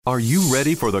Are you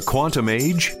ready for the quantum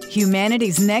age?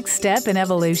 Humanity's next step in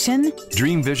evolution?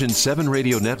 Dream Vision 7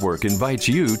 Radio Network invites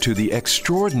you to the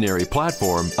extraordinary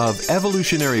platform of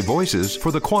evolutionary voices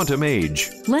for the quantum age.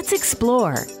 Let's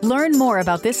explore. Learn more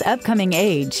about this upcoming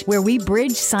age where we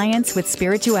bridge science with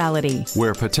spirituality.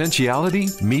 Where potentiality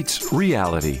meets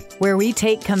reality. Where we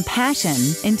take compassion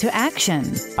into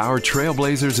action. Our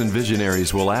trailblazers and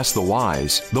visionaries will ask the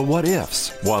whys, the what-ifs,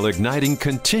 while igniting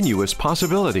continuous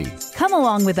possibility. Come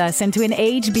along with us into an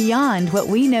age beyond what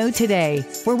we know today,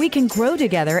 where we can grow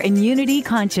together in unity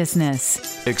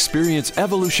consciousness. Experience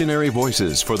evolutionary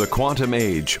voices for the quantum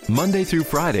age, Monday through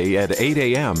Friday at 8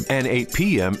 a.m. and 8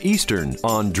 p.m. Eastern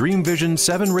on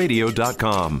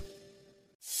DreamVision7Radio.com.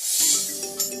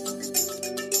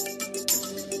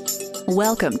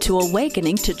 Welcome to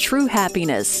Awakening to True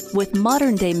Happiness with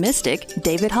modern-day mystic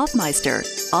David Hoffmeister,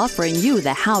 offering you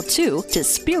the how-to to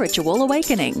spiritual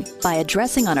awakening by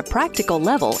addressing on a practical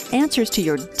level answers to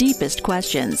your deepest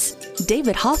questions.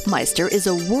 David Hoffmeister is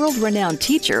a world-renowned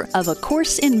teacher of A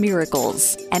Course in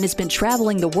Miracles and has been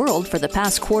traveling the world for the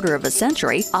past quarter of a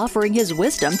century, offering his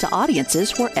wisdom to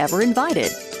audiences wherever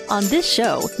invited. On this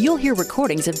show, you'll hear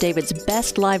recordings of David's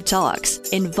best live talks,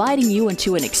 inviting you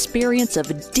into an experience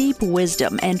of deep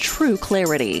wisdom and true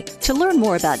clarity. To learn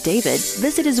more about David,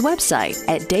 visit his website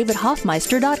at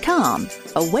davidhoffmeister.com.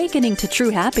 Awakening to True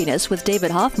Happiness with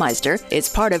David Hoffmeister is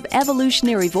part of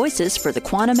Evolutionary Voices for the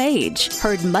Quantum Age,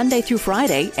 heard Monday through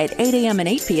Friday at 8 a.m. and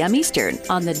 8 p.m. Eastern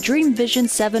on the Dream Vision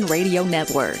 7 Radio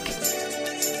Network.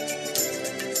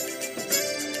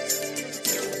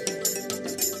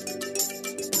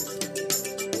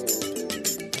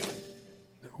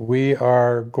 We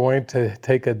are going to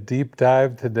take a deep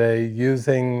dive today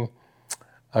using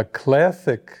a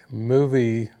classic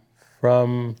movie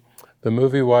from the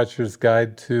Movie Watcher's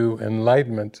Guide to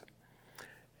Enlightenment.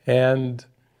 And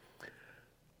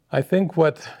I think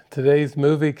what today's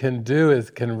movie can do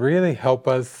is can really help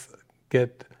us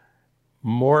get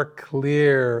more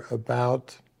clear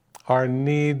about our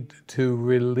need to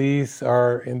release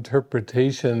our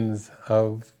interpretations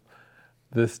of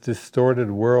this distorted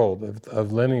world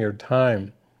of linear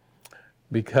time,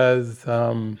 because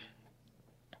the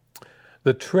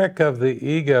trick of the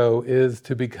ego is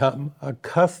to become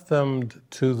accustomed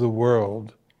to the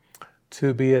world,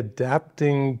 to be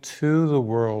adapting to the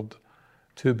world,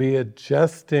 to be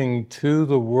adjusting to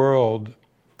the world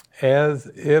as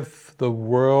if the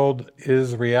world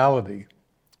is reality,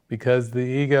 because the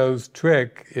ego's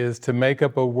trick is to make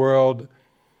up a world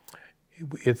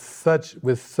with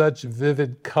such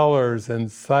vivid colors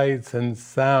and sights and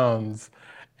sounds,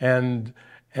 and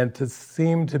to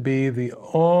seem to be the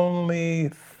only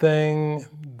thing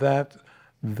that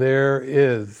there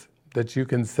is, that you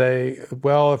can say,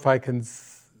 well, if I can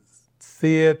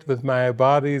see it with my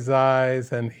body's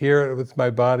eyes and hear it with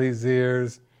my body's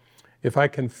ears, if I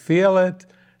can feel it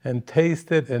and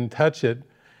taste it and touch it,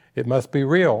 it must be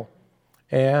real.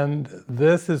 And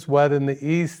this is what in the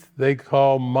East they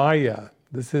call Maya.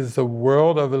 This is a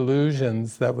world of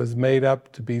illusions that was made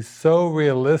up to be so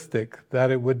realistic that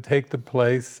it would take the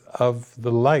place of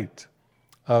the light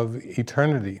of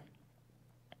eternity.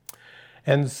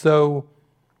 And so,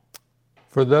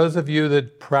 for those of you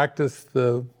that practice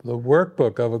the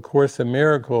workbook of A Course in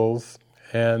Miracles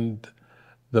and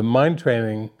the mind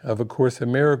training of A Course in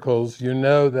Miracles, you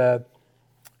know that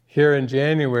here in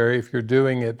January, if you're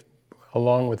doing it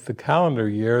along with the calendar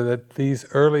year, that these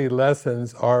early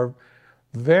lessons are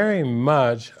very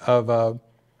much of a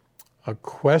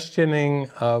questioning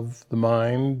of the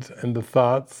mind and the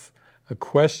thoughts, a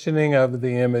questioning of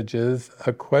the images,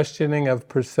 a questioning of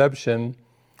perception,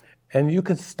 and you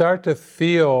can start to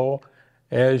feel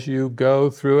as you go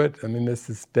through it. I mean, this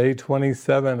is day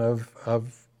 27 of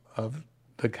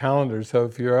the calendar, so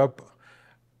if you're up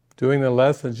doing the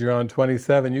lessons, you're on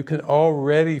 27, you can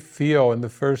already feel in the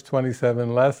first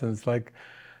 27 lessons like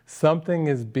something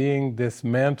is being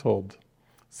dismantled,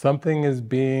 something is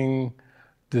being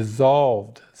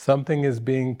dissolved, something is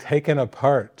being taken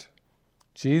apart.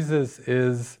 Jesus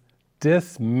is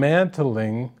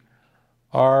dismantling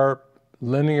our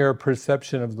linear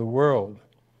perception of the world.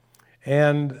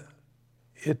 And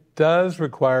it does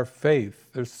require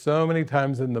faith. There's so many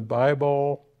times in the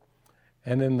Bible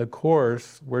and in the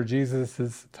Course where Jesus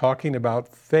is talking about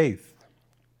faith.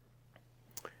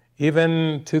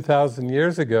 Even 2,000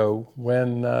 years ago,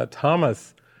 when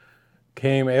Thomas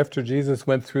came, after Jesus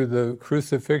went through the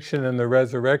crucifixion and the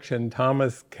resurrection,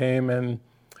 Thomas came and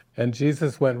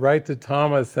Jesus went right to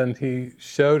Thomas and he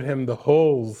showed him the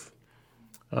holes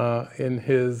in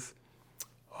his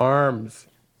arms.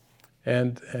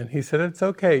 And he said, it's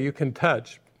okay, you can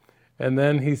touch. And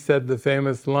then he said the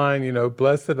famous line,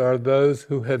 blessed are those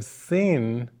who have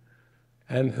seen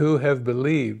and who have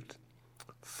believed.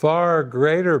 Far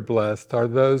greater blessed are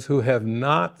those who have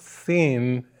not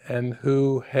seen and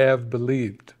who have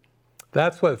believed.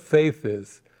 That's what faith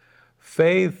is.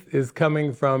 Faith is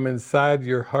coming from inside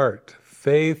your heart.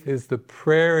 Faith is the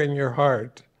prayer in your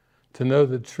heart to know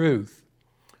the truth.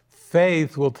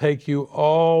 Faith will take you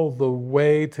all the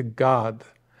way to God.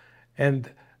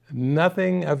 And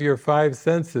nothing of your five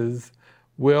senses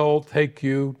will take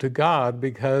you to God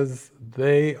because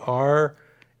they are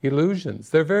illusions.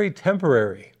 They're very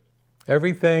temporary.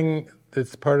 Everything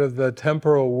that's part of the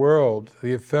temporal world,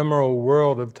 the ephemeral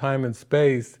world of time and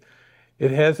space,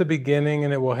 it has a beginning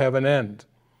and it will have an end.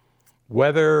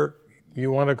 Whether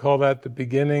you want to call that the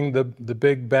beginning, the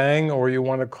Big Bang, or you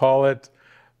want to call it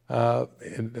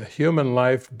in human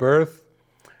life, birth,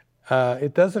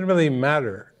 it doesn't really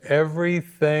matter.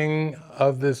 Everything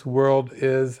of this world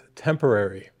is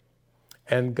temporary.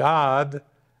 And God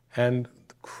and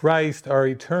Christ are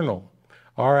eternal.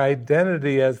 Our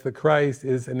identity as the Christ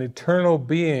is an eternal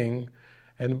being,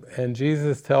 and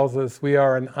Jesus tells us we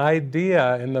are an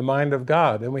idea in the mind of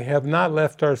God, and we have not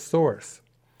left our source.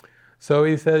 So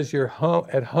he says you're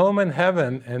at home in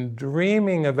heaven and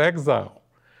dreaming of exile.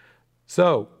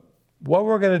 So what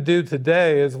we're going to do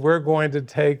today is we're going to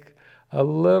take a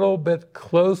little bit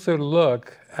closer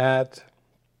look at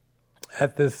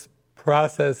this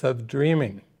process of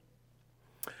dreaming.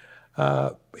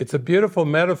 It's a beautiful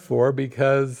metaphor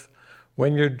because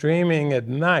when you're dreaming at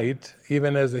night,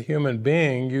 even as a human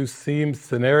being, you see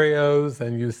scenarios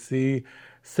and you see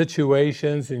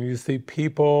situations and you see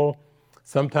people.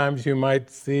 Sometimes you might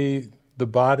see the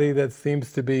body that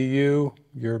seems to be you,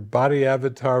 your body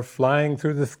avatar flying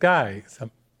through the sky.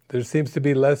 There seems to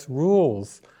be less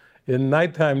rules in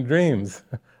nighttime dreams.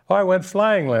 Oh, I went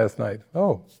flying last night.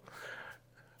 Oh,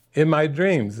 in my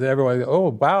dreams, everyone goes, oh,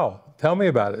 wow, tell me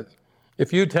about it.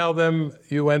 If you tell them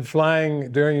you went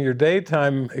flying during your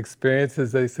daytime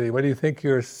experiences, they say, what do you think,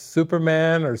 you're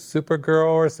Superman or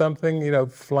Supergirl or something,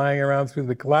 flying around through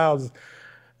the clouds?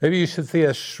 Maybe you should see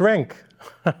a shrink.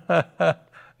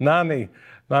 Nani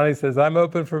says, I'm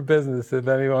open for business if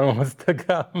anyone wants to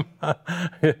come.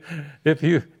 If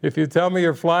you tell me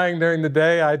you're flying during the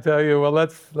day, I tell you, well,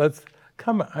 let's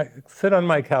come, sit on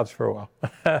my couch for a while.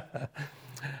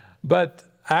 But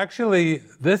actually,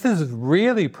 this is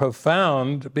really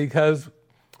profound because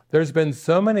there's been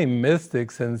so many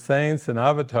mystics and saints and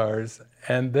avatars,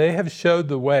 and they have showed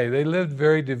the way. They lived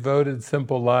very devoted,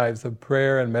 simple lives of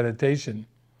prayer and meditation.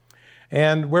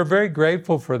 And we're very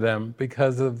grateful for them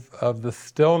because of the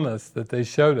stillness that they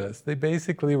showed us. They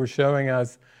basically were showing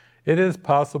us it is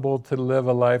possible to live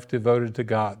a life devoted to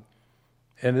God.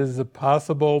 And it is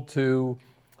possible to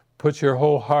put your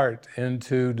whole heart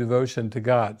into devotion to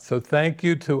God. So thank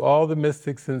you to all the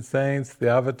mystics and saints, the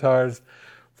avatars,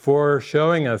 for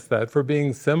showing us that, for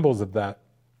being symbols of that.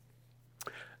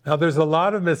 Now there's a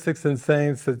lot of mystics and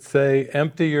saints that say,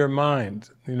 empty your mind.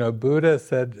 Buddha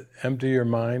said, empty your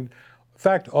mind. In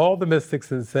fact, all the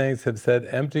mystics and saints have said,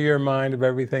 empty your mind of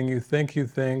everything you think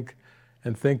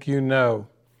and think you know.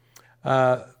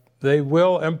 They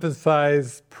will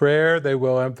emphasize prayer, they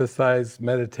will emphasize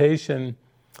meditation,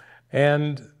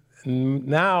 and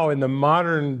now in the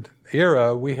modern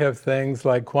era, we have things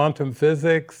like quantum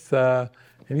physics.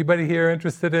 Anybody here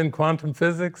interested in quantum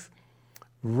physics?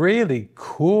 Really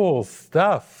cool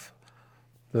stuff.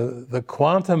 The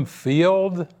quantum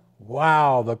field,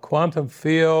 wow, the quantum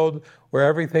field where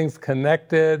everything's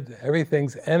connected,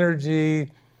 everything's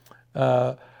energy.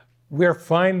 We're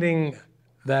finding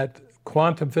that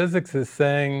quantum physics is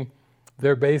saying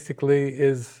there basically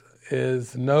is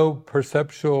no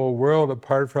perceptual world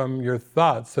apart from your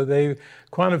thoughts. So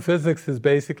quantum physics is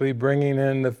basically bringing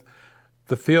in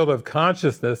the field of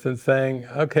consciousness and saying,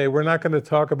 okay, we're not going to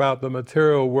talk about the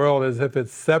material world as if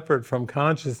it's separate from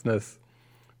consciousness,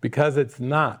 because it's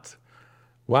not.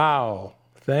 Wow,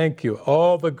 thank you.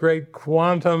 All the great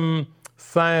quantum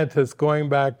scientists going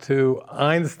back to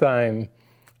Einstein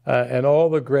and all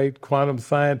the great quantum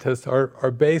scientists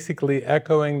are basically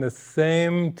echoing the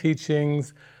same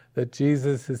teachings that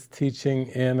Jesus is teaching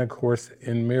in A Course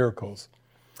in Miracles.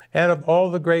 And of all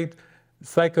the great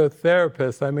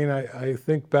psychotherapists, I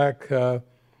think back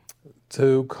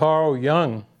to Carl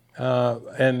Jung,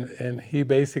 and he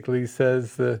basically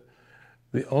says the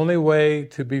only way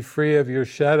to be free of your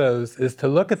shadows is to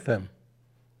look at them.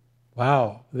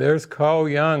 Wow, there's Carl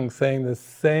Jung saying the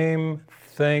same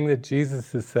thing that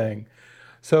Jesus is saying.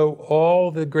 So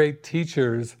all the great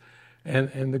teachers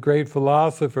and the great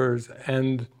philosophers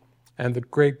and the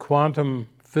great quantum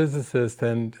physicists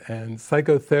and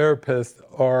psychotherapists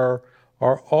are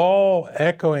all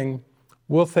echoing,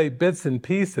 we'll say, bits and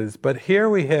pieces, but here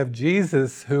we have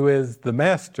Jesus, who is the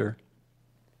master,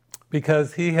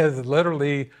 because he has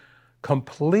literally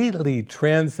completely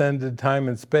transcended time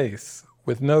and space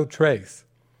with no trace.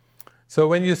 So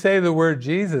when you say the word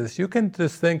Jesus, you can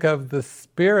just think of the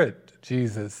Spirit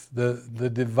Jesus, the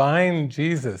divine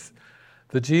Jesus,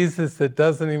 the Jesus that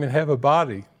doesn't even have a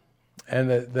body, and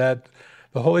that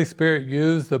the Holy Spirit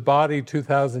used the body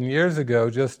 2,000 years ago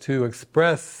just to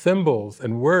express symbols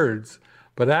and words.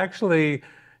 But actually,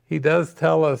 he does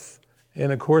tell us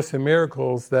in A Course in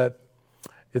Miracles that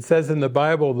it says in the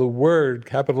Bible, the Word,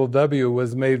 capital W,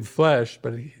 was made flesh,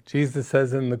 but Jesus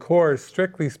says in the Course,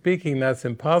 strictly speaking, that's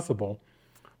impossible,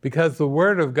 because the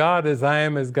Word of God is I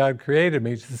am as God created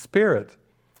me, it's the Spirit.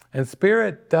 And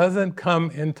Spirit doesn't come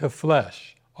into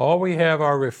flesh. All we have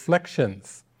are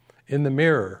reflections in the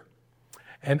mirror.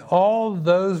 And all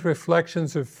those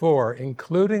reflections are for,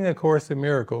 including A Course in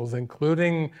Miracles,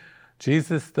 including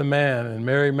Jesus the man and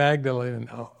Mary Magdalene and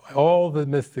all the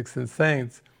mystics and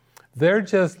saints, they're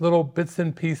just little bits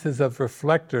and pieces of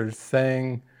reflectors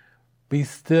saying, be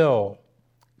still,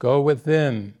 go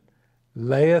within,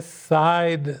 lay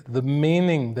aside the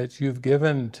meaning that you've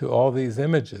given to all these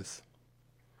images.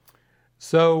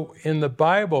 So in the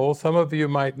Bible, some of you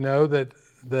might know that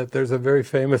there's a very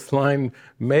famous line,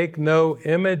 make no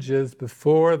images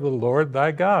before the Lord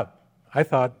thy God. I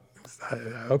thought,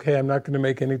 okay, I'm not going to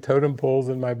make any totem poles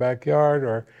in my backyard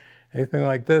or anything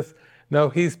like this. No,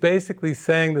 he's basically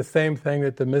saying the same thing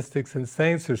that the mystics and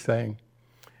saints are saying,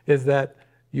 is that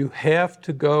you have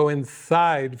to go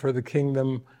inside for the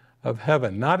kingdom of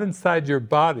heaven. Not inside your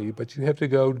body, but you have to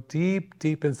go deep,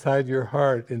 deep inside your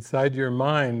heart, inside your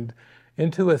mind,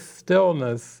 into a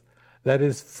stillness that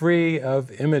is free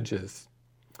of images.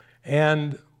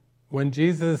 And when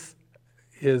Jesus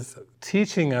is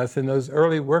teaching us in those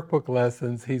early workbook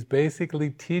lessons, he's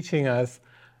basically teaching us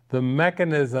the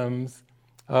mechanisms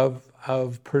of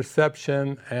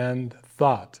perception and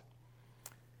thought.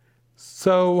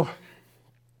 So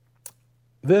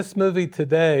this movie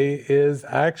today is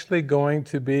actually going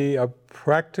to be a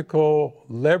practical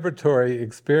laboratory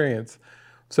experience.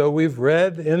 So we've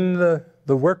read in the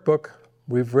workbook,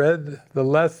 we've read the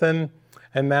lesson,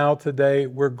 and now today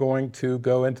we're going to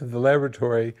go into the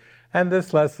laboratory, and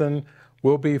this lesson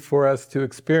will be for us to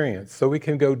experience. So we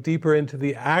can go deeper into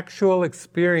the actual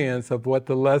experience of what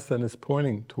the lesson is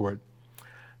pointing toward.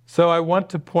 So I want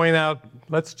to point out,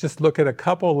 let's just look at a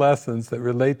couple lessons that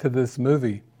relate to this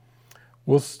movie.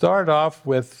 We'll start off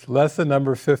with lesson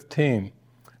number 15.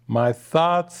 My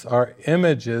thoughts are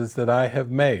images that I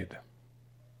have made.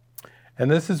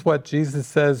 And this is what Jesus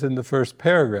says in the first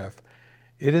paragraph.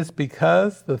 It is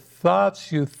because the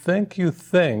thoughts you think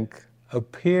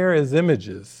appear as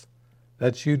images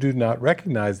that you do not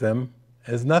recognize them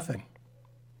as nothing.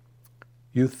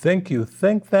 You think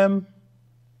them,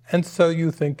 and so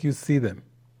you think you see them.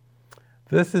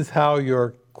 This is how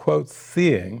your, quote,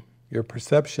 seeing, your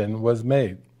perception, was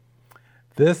made.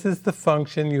 This is the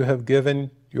function you have given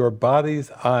your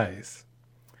body's eyes.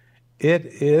 It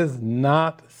is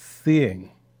not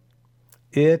seeing.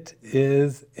 It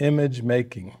is image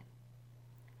making.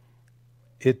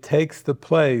 It takes the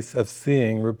place of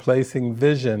seeing, replacing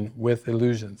vision with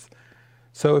illusions.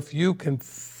 So if you can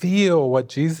feel what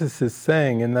Jesus is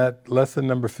saying in that lesson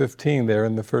number 15 there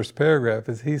in the first paragraph,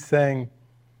 is he's saying,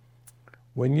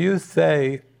 when you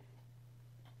say,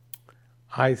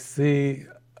 I see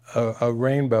a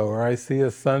rainbow, or I see a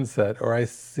sunset, or I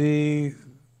see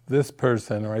this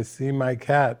person, or I see my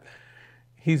cat,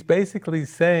 he's basically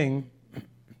saying,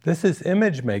 this is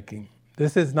image making.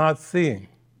 This is not seeing.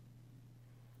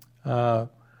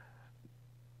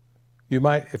 You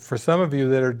might, for some of you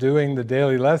that are doing the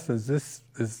daily lessons, this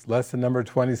is lesson number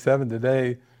 27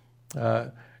 today,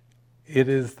 it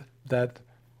is that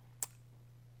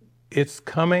it's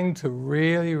coming to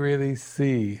really, really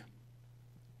see.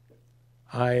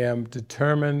 I am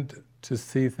determined to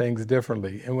see things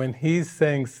differently. And when he's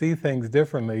saying see things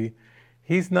differently,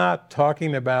 he's not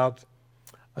talking about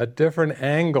a different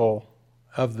angle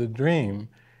of the dream.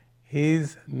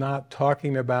 He's not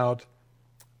talking about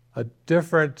a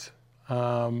different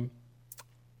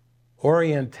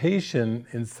orientation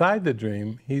inside the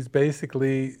dream. He's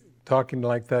basically talking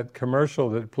like that commercial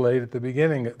that played at the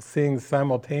beginning, seeing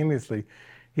simultaneously.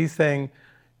 He's saying,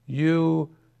 you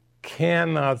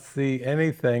cannot see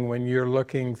anything when you're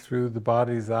looking through the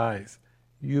body's eyes.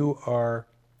 You are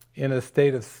in a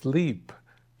state of sleep.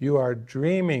 You are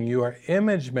dreaming. You are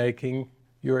image making.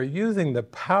 You are using the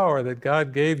power that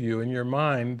God gave you in your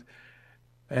mind,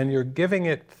 and you're giving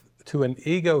it to an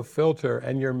ego filter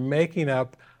and you're making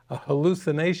up a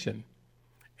hallucination.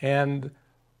 And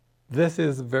this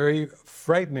is very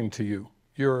frightening to you.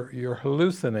 You're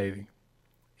hallucinating.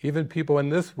 Even people in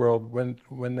this world,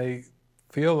 when they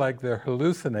feel like they're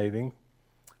hallucinating,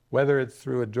 whether it's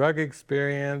through a drug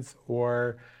experience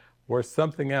or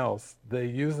something else, they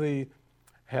usually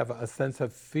have a sense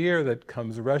of fear that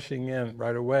comes rushing in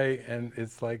right away, and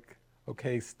it's like,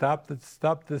 okay, stop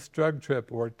this drug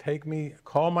trip, or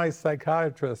call my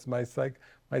psychiatrist, my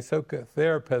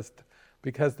psychotherapist,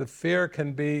 because the fear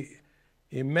can be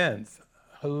immense.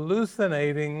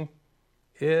 Hallucinating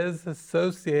is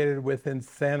associated with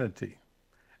insanity.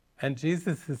 And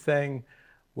Jesus is saying,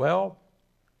 well,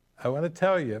 I want to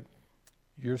tell you,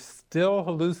 you're still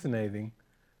hallucinating,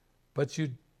 but you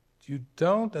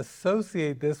don't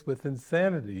associate this with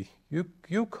insanity.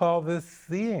 You call this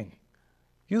seeing.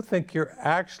 You think you're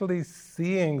actually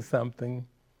seeing something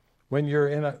when you're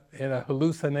in a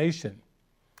hallucination.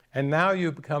 And now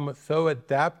you become so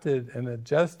adapted and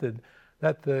adjusted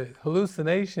that the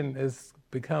hallucination has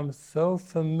become so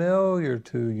familiar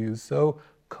to you, so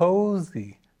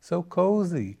cozy. The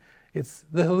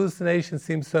hallucination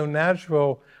seems so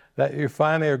natural that you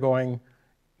finally are going,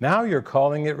 now you're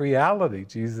calling it reality.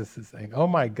 Jesus is saying, oh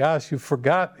my gosh, you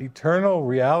forgot eternal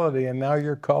reality and now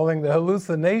you're calling the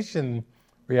hallucination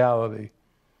reality.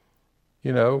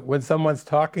 You know, when someone's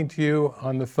talking to you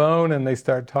on the phone and they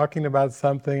start talking about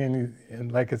something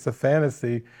and like it's a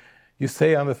fantasy, you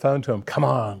say on the phone to them, come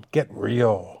on, get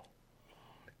real.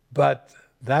 But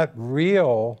that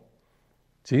real,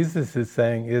 Jesus is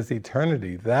saying, is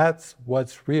eternity. That's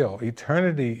what's real.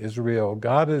 Eternity is real.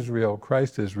 God is real.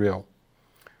 Christ is real.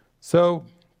 So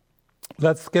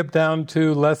let's skip down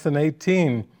to lesson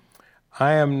 18.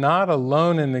 I am not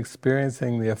alone in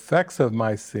experiencing the effects of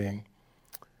my seeing.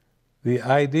 The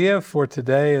idea for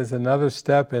today is another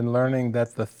step in learning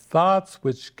that the thoughts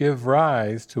which give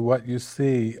rise to what you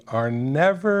see are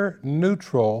never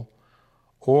neutral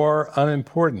or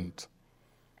unimportant.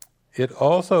 It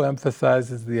also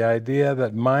emphasizes the idea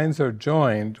that minds are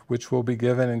joined, which will be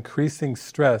given increasing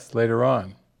stress later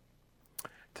on.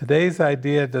 Today's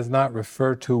idea does not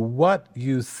refer to what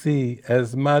you see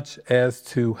as much as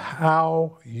to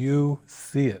how you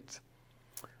see it.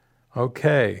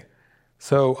 Okay,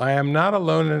 so I am not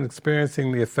alone in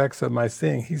experiencing the effects of my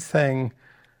seeing. He's saying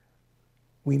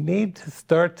we need to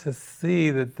start to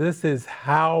see that this is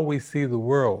how we see the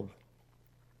world.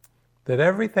 That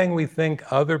everything we think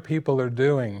other people are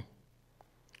doing,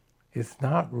 it's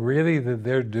not really that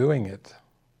they're doing it.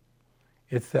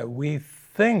 It's that we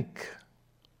think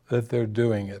that they're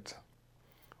doing it.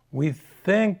 We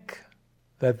think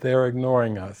that they're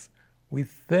ignoring us. We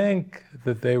think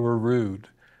that they were rude.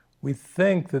 We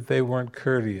think that they weren't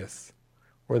courteous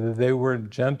or that they weren't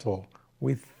gentle.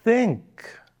 We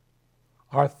think.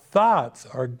 Our thoughts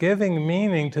are giving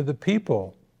meaning to the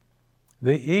people.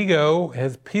 The ego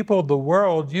has peopled the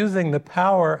world using the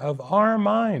power of our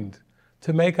mind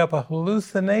to make up a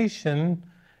hallucination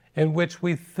in which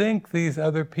we think these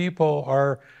other people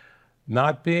are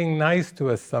not being nice to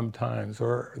us sometimes,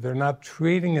 or they're not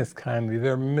treating us kindly,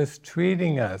 they're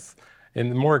mistreating us. In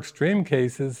the more extreme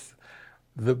cases,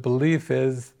 the belief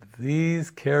is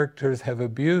these characters have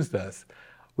abused us.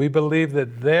 We believe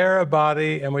that they're a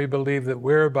body and we believe that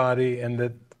we're a body, and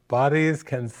that bodies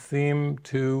can seem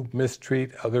to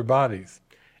mistreat other bodies.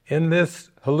 In this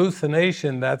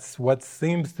hallucination, that's what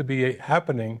seems to be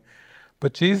happening.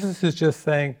 But Jesus is just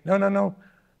saying, no,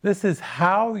 this is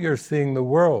how you're seeing the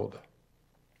world.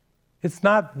 It's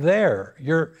not there.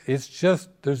 It's just,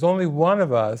 there's only one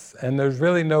of us, and there's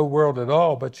really no world at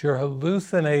all, but you're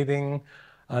hallucinating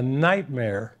a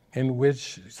nightmare in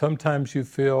which sometimes you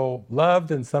feel loved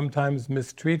and sometimes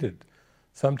mistreated.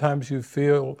 Sometimes you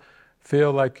feel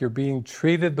like you're being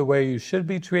treated the way you should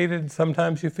be treated, and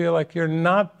sometimes you feel like you're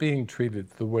not being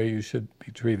treated the way you should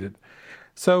be treated.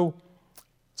 So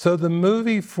the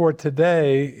movie for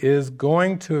today is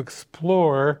going to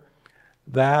explore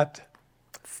that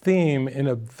theme in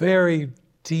a very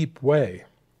deep way.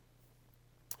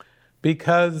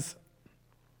 Because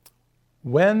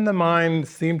when the mind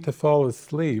seemed to fall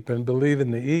asleep and believe in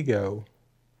the ego,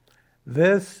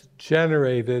 this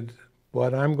generated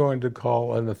what I'm going to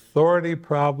call an authority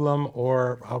problem,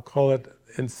 or I'll call it,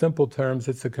 in simple terms,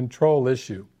 it's a control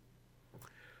issue.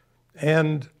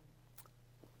 And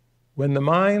when the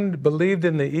mind believed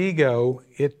in the ego,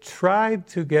 it tried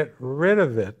to get rid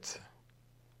of it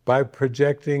by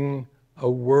projecting a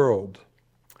world.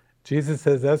 Jesus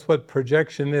says that's what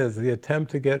projection is, the attempt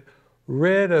to get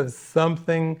rid of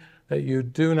something that you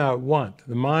do not want.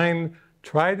 The mind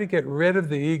tried to get rid of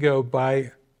the ego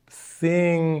by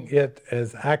seeing it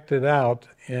as acted out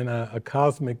in a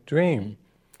cosmic dream.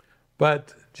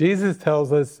 But Jesus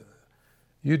tells us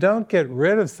you don't get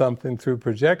rid of something through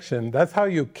projection. That's how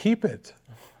you keep it.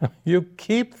 You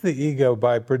keep the ego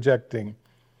by projecting.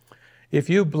 If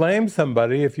you blame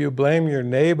somebody, if you blame your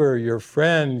neighbor, your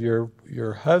friend,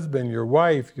 your husband, your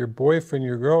wife, your boyfriend,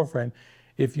 your girlfriend,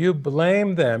 if you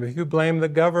blame them, if you blame the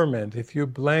government, if you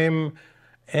blame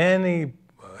any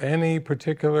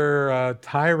particular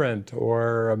tyrant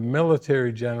or a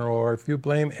military general, or if you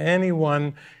blame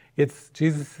anyone,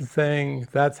 Jesus is saying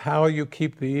that's how you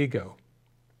keep the ego.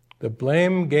 The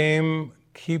blame game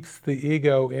keeps the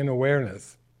ego in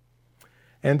awareness.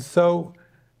 And so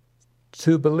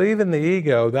to believe in the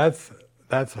ego, that's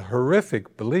a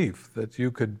horrific belief that you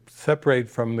could separate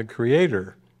from the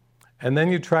Creator. And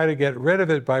then you try to get rid of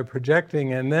it by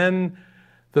projecting, and then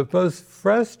the most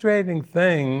frustrating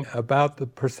thing about the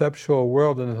perceptual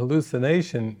world and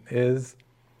hallucination is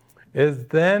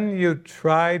then you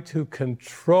try to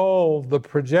control the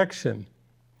projection.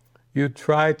 You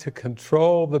try to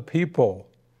control the people.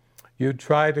 You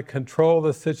try to control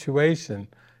the situation.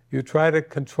 You try to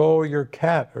control your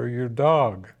cat or your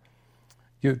dog.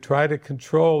 You try to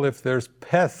control if there's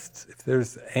pests, if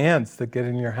there's ants that get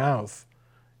in your house.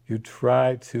 You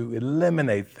try to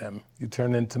eliminate them. You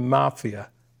turn into mafia,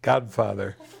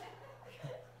 Godfather.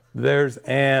 There's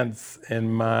ants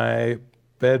in my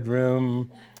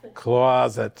bedroom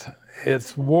closet.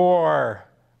 It's war.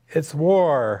 It's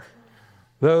war.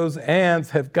 Those ants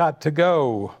have got to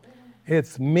go.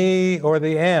 It's me or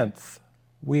the ants.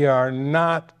 We are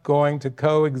not going to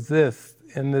coexist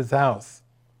in this house.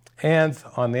 Ants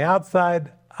on the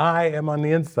outside, I am on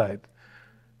the inside.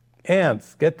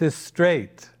 Ants, get this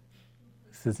straight.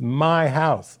 This is my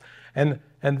house. And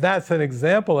that's an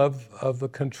example of the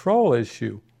control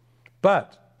issue.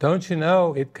 But don't you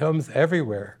know, it comes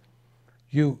everywhere.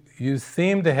 You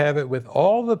seem to have it with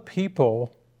all the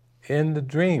people in the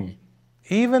dream.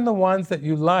 Even the ones that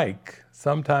you like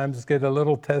sometimes get a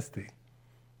little testy.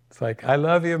 It's like, I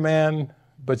love you, man,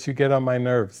 but you get on my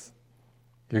nerves.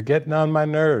 You're getting on my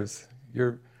nerves.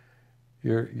 You're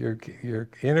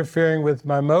interfering with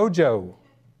my mojo.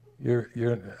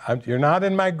 You're not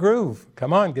in my groove.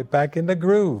 Come on, get back in the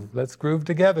groove. Let's groove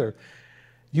together.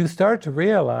 You start to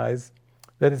realize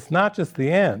that it's not just the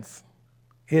ants.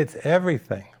 It's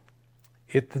everything.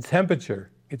 It's the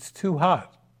temperature. It's too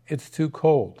hot. It's too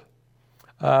cold.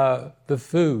 The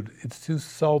food, it's too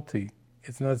salty.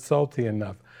 It's not salty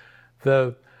enough.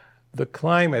 The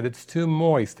climate, it's too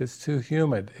moist. It's too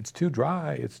humid. It's too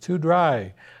dry. It's too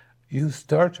dry. You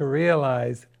start to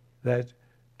realize that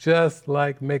just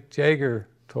like Mick Jagger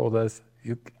told us,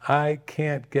 I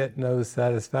can't get no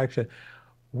satisfaction.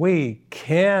 We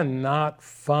cannot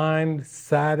find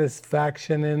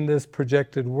satisfaction in this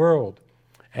projected world.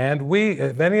 And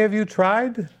have any of you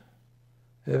tried?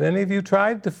 Have any of you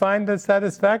tried to find the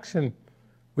satisfaction?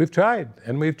 We've tried,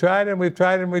 and we've tried, and we've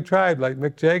tried, and we've tried, like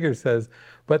Mick Jagger says.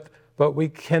 But we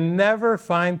can never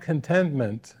find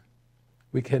contentment.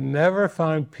 We can never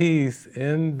find peace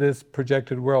in this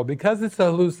projected world because it's a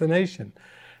hallucination.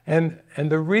 And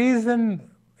the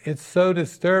reason it's so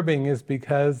disturbing is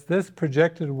because this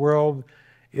projected world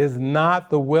is not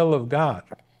the will of God.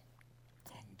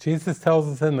 Jesus tells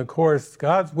us in the Course,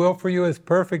 God's will for you is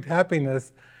perfect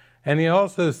happiness. And he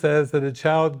also says that a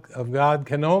child of God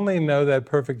can only know that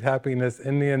perfect happiness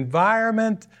in the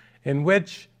environment in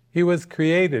which he was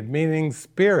created, meaning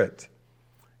spirit.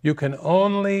 You can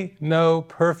only know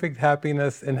perfect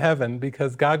happiness in heaven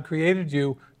because God created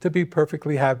you to be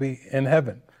perfectly happy in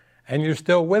heaven. And you're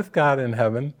still with God in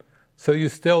heaven, so you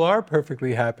still are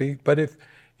perfectly happy. But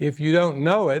if you don't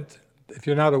know it, if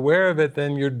you're not aware of it,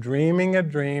 then you're dreaming a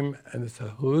dream, and it's a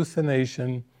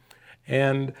hallucination,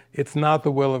 and it's not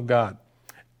the will of God.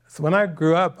 So when I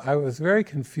grew up, I was very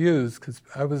confused because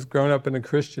I was growing up in a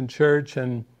Christian church,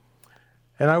 and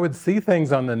I would see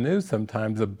things on the news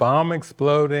sometimes, a bomb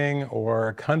exploding or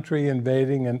a country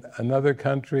invading another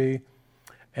country,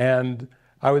 and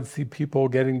I would see people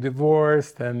getting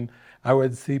divorced, and I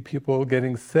would see people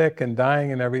getting sick and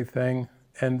dying and everything.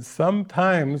 And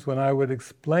sometimes when I would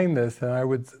explain this, and I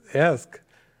would ask,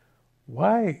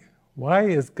 why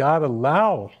does God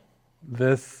allow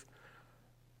this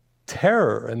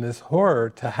terror and this horror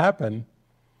to happen?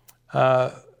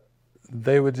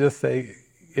 They would just say,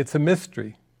 it's a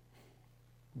mystery.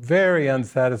 Very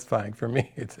unsatisfying for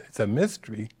me. It's a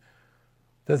mystery.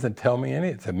 Doesn't tell me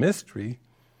anything. It's a mystery.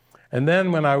 And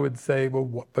then when I would say,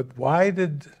 well, but why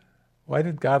did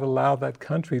God allow that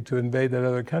country to invade that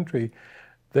other country?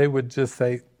 They would just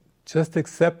say, just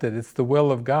accept it. It's the will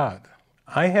of God.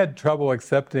 I had trouble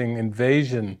accepting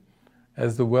invasion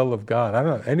as the will of God. I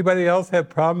don't know. Anybody else have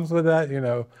problems with that?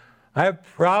 I have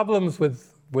problems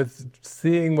with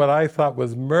seeing what I thought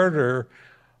was murder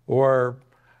or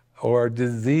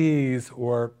disease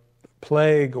or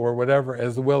plague or whatever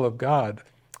as the will of God.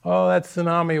 Oh, that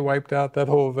tsunami wiped out that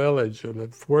whole village, or the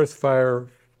forest fire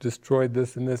destroyed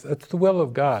this and this. That's the will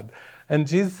of God. And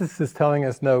Jesus is telling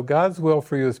us, no, God's will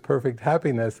for you is perfect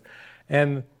happiness.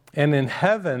 And in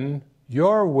heaven,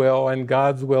 your will and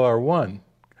God's will are one.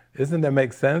 Doesn't that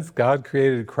make sense? God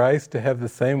created Christ to have the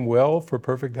same will for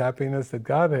perfect happiness that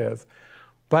God has.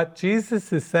 But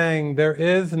Jesus is saying there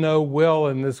is no will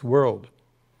in this world.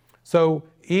 So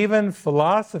even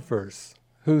philosophers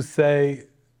who say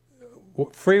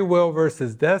free will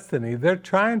versus destiny, they're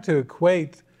trying to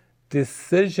equate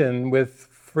decision with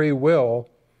free will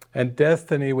and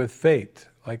destiny with fate,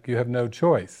 like you have no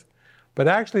choice. But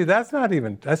actually that's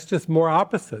just more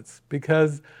opposites,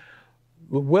 because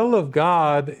the will of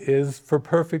God is for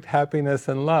perfect happiness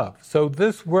and love. So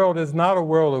this world is not a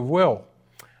world of will.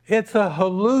 It's a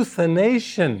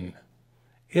hallucination.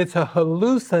 It's a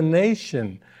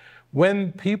hallucination.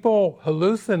 When people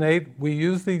hallucinate, we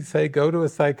usually say go to a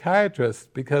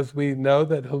psychiatrist, because we know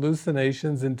that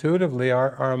hallucinations intuitively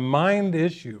are a mind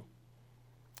issue.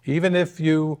 Even if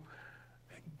you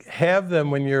have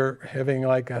them when you're having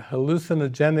like a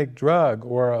hallucinogenic drug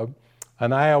or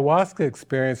an ayahuasca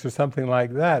experience or something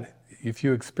like that, if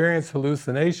you experience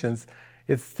hallucinations,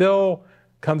 it still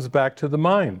comes back to the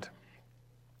mind.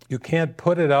 You can't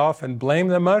put it off and blame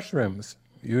the mushrooms.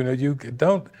 You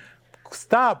don't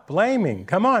stop blaming.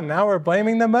 Come on, now we're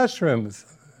blaming the mushrooms.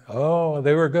 Oh,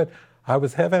 they were good. I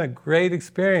was having a great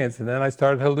experience, and then I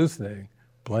started hallucinating.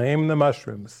 Blame the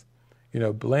mushrooms.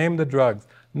 Blame the drugs.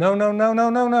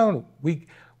 No.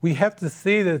 We have to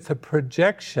see that it's a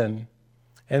projection,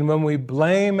 and when we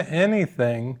blame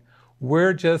anything,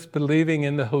 we're just believing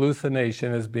in the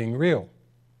hallucination as being real.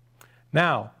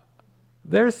 Now,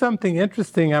 there's something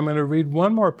interesting. I'm going to read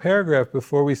one more paragraph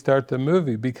before we start the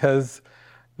movie, because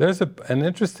there's an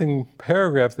interesting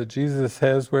paragraph that Jesus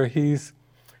has where he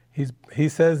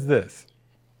says this: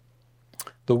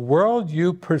 the world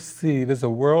you perceive is a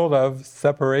world of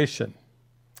separation.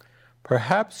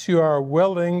 Perhaps you are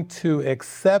willing to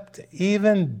accept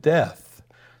even death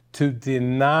to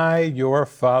deny your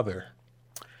Father.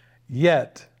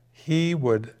 Yet he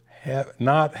would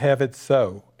not have it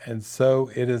so, and so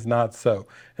it is not so.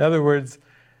 In other words,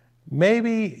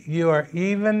 maybe you are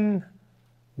even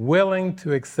willing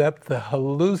to accept the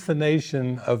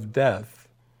hallucination of death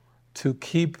to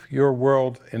keep your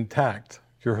world intact,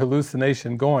 your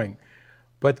hallucination going.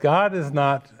 But God is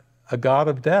not a God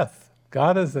of death.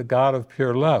 God is a God of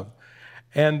pure love.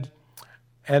 And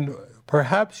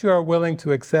perhaps you are willing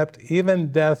to accept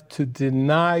even death to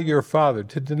deny your Father,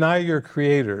 to deny your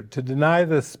Creator, to deny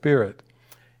the Spirit.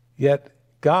 Yet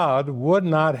God would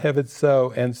not have it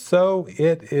so, and so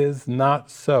it is not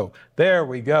so. There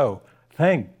we go.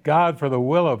 Thank God for the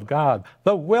will of God.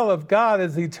 The will of God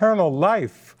is eternal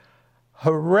life.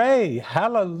 Hooray!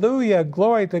 Hallelujah!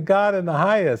 Glory to God in the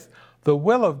highest. The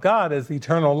will of God is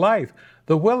eternal life.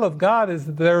 The will of God is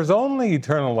that there's only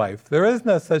eternal life. There is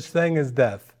no such thing as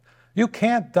death. You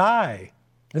can't die.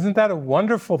 Isn't that a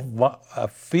wonderful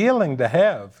feeling to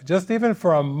have? Just even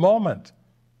for a moment.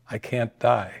 I can't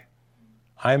die.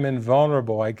 I'm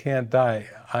invulnerable. I can't die.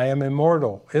 I am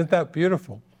immortal. Isn't that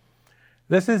beautiful?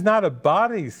 This is not a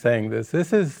body saying this.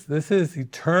 This is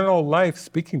eternal life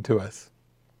speaking to us.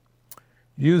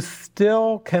 You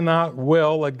still cannot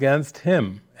will against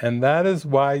Him, and that is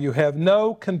why you have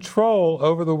no control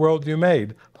over the world you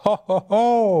made. Ho, ho,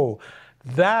 ho!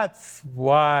 That's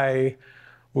why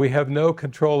we have no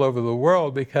control over the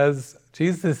world, because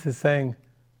Jesus is saying,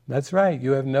 that's right,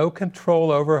 you have no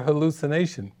control over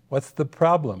hallucination. What's the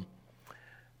problem?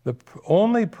 The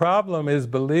only problem is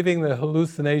believing the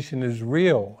hallucination is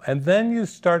real, and then you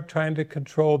start trying to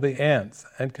control the ants,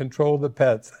 and control the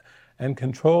pets, and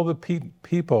control the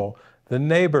people, the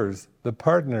neighbors, the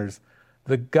partners,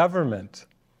 the government.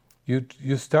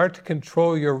 You start to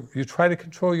control you try to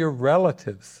control your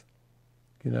relatives.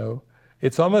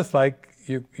 It's almost like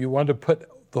you want to put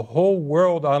the whole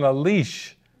world on a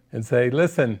leash and say,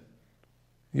 listen,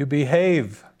 you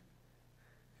behave.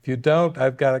 If you don't,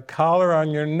 I've got a collar on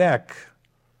your neck.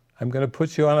 I'm going to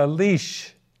put you on a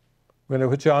leash. I'm going to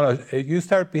put you on you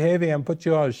start behaving, I'm put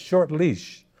you on a short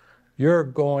leash. You're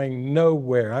going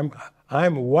nowhere.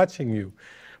 I'm watching you.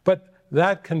 But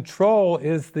that control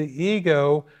is the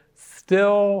ego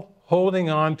still holding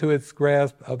on to its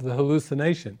grasp of the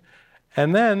hallucination.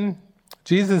 And then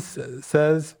Jesus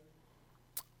says,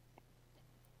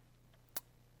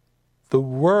 the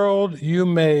world you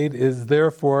made is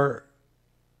therefore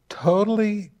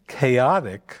totally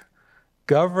chaotic,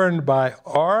 governed by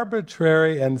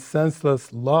arbitrary and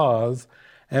senseless laws,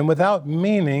 and without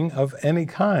meaning of any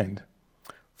kind.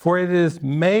 For it is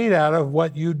made out of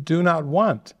what you do not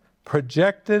want,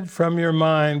 projected from your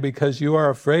mind because you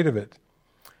are afraid of it.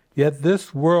 Yet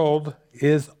this world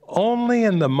is only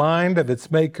in the mind of its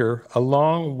maker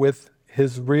along with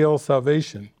his real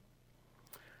salvation.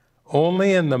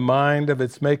 Only in the mind of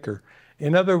its maker.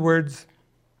 In other words,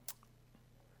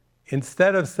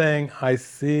 instead of saying, I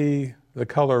see the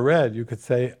color red, you could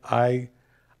say, I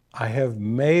have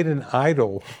made an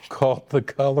idol called the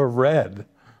color red.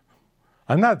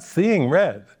 I'm not seeing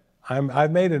red.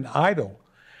 I've made an idol.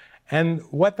 And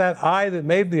what that I that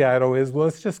made the idol is, well,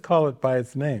 let's just call it by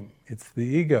its name. It's the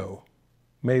ego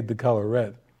made the color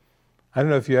red. I don't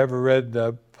know if you ever read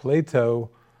Plato.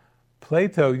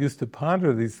 Plato used to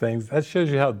ponder these things. That shows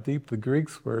you how deep the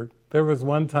Greeks were. There was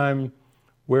one time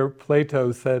where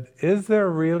Plato said, is there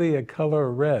really a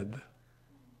color red?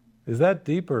 Is that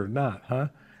deep or not, huh?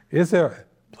 Is there,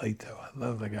 Plato, I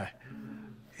love the guy.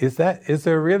 Is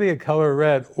there really a color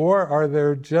red, or are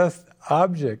there just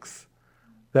objects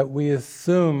that we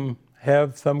assume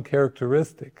have some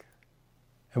characteristic,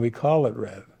 and we call it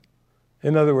red?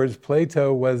 In other words,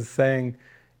 Plato was saying,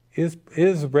 is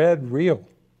red real,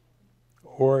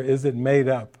 or is it made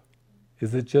up?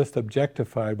 Is it just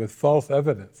objectified with false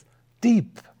evidence?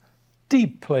 Deep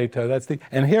Plato, that's deep.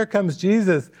 And here comes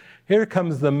Jesus, here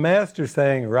comes the master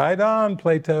saying, right on,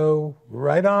 Plato,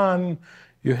 right on,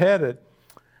 you had it.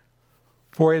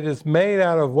 For it is made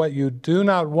out of what you do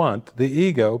not want, the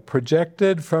ego,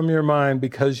 projected from your mind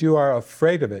because you are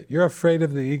afraid of it. You're afraid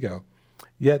of the ego.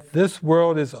 Yet this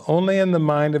world is only in the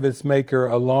mind of its maker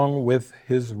along with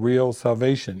his real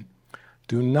salvation.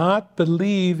 Do not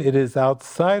believe it is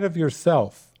outside of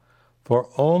yourself, for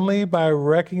only by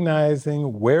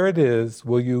recognizing where it is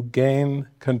will you gain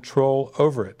control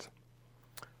over it.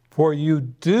 For you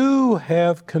do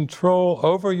have control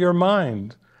over your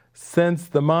mind, since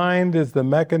the mind is the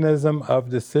mechanism of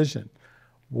decision.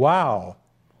 Wow.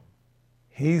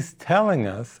 He's telling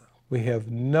us we have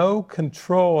no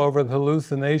control over the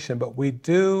hallucination, but we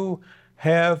do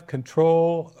have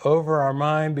control over our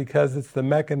mind because it's the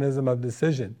mechanism of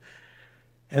decision.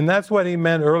 And that's what he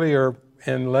meant earlier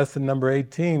in lesson number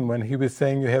 18 when he was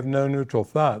saying you have no neutral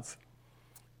thoughts.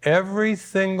 Every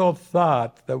single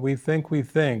thought that we think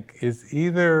is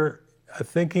either a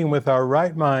thinking with our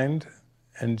right mind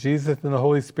and Jesus and the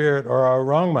Holy Spirit, or our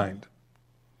wrong mind.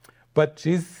 But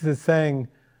Jesus is saying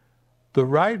the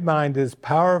right mind is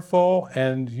powerful,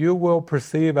 and you will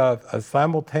perceive a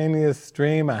simultaneous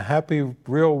stream, a happy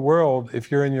real world if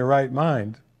you're in your right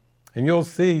mind. And you'll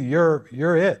see you're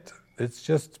it. It's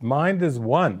just mind is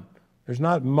one. There's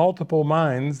not multiple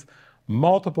minds,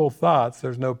 multiple thoughts.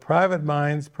 There's no private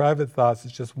minds, private thoughts.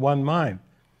 It's just one mind.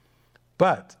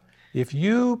 But if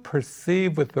you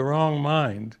perceive with the wrong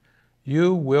mind,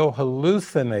 you will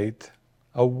hallucinate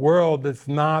a world that's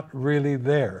not really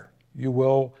there. You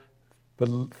will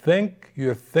think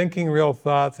you're thinking real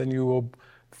thoughts, and you will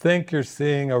think you're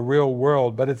seeing a real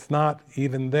world, but it's not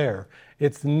even there.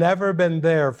 It's never been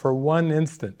there for one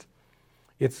instant.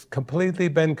 It's completely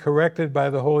been corrected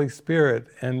by the Holy Spirit,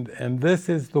 and this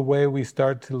is the way we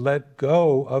start to let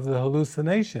go of the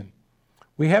hallucination.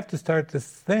 We have to start to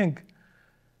think,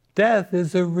 death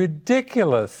is a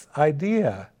ridiculous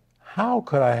idea. How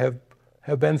could I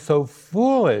have been so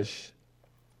foolish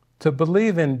to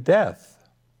believe in death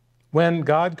when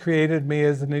God created me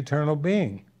as an eternal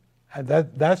being?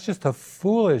 That's just a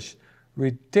foolish,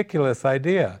 ridiculous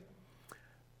idea.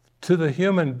 To the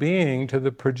human being, to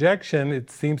the projection,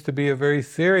 it seems to be a very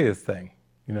serious thing.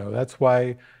 You know, that's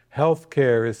why health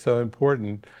care is so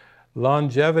important.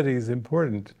 Longevity is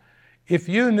important. If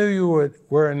you knew you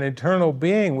were an eternal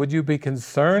being, would you be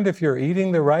concerned if you're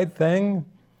eating the right thing?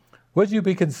 Would you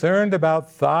be concerned about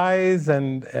thighs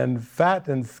and fat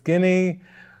and skinny?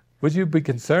 Would you be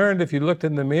concerned if you looked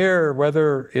in the mirror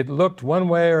whether it looked one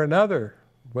way or another?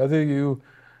 Whether you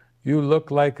look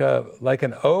like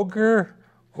an ogre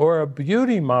or a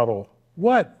beauty model?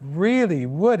 What really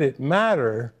would it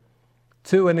matter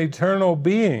to an eternal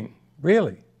being,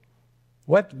 really?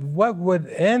 What would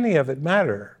any of it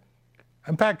matter?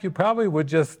 In fact, you probably would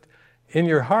just, in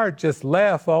your heart, just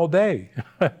laugh all day.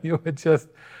 You would just,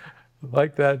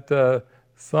 like that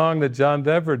song that John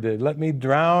Denver did, let me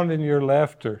drown in your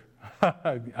laughter.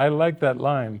 I like that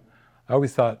line. I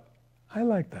always thought, I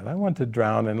like that. I want to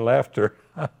drown in laughter.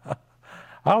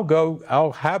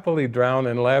 I'll happily drown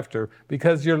in laughter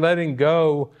because you're letting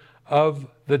go of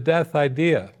the death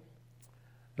idea.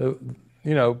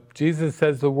 Jesus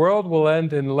says the world will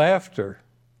end in laughter.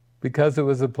 because it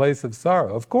was a place of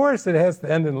sorrow. Of course, it has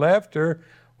to end in laughter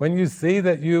when you see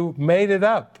that you made it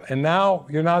up, and now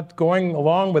you're not going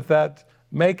along with that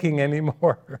making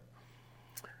anymore.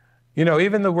 You know,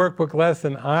 even the workbook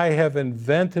lesson, I have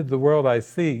invented the world I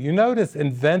see. You notice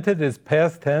invented is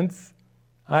past tense.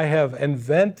 I have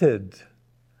invented.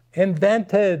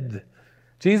 Invented.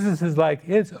 Jesus is like,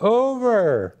 it's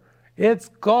over. It's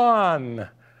gone.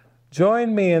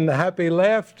 Join me in the happy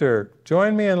laughter.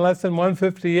 Join me in lesson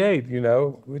 158, you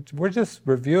know. We're just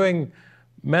reviewing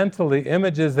mentally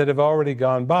images that have already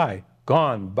gone by.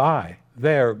 Gone by.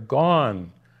 They're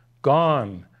gone.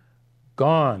 Gone.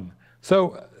 Gone.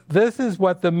 So this is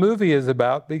what the movie is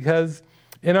about, because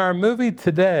in our movie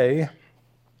today,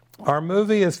 our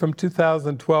movie is from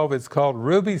 2012. It's called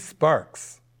Ruby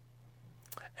Sparks.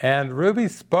 And Ruby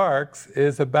Sparks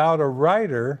is about a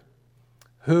writer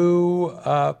who,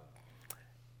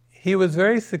 he was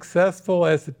very successful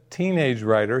as a teenage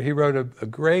writer. He wrote a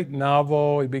great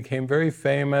novel. He became very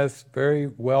famous,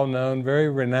 very well-known, very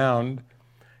renowned.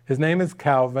 His name is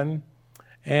Calvin.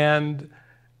 And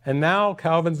now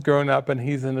Calvin's grown up and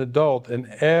he's an adult, and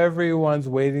everyone's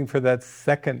waiting for that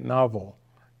second novel.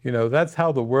 You know, that's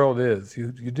how the world is.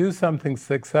 You do something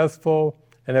successful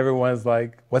and everyone's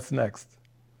like, what's next?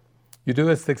 You do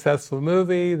a successful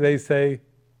movie, they say,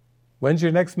 when's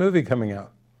your next movie coming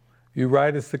out? You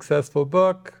write a successful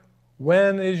book,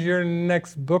 when is your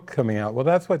next book coming out? Well,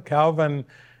 that's what Calvin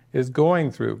is going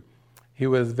through. He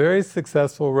was very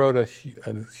successful, wrote a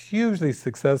hugely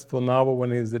successful novel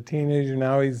when he was a teenager.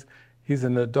 Now he's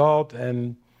an adult,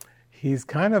 and he's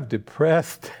kind of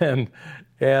depressed and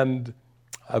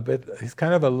he's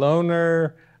kind of a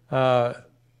loner.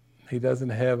 He doesn't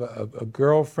have a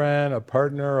girlfriend, a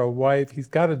partner, a wife. He's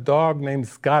got a dog named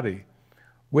Scotty,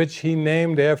 which he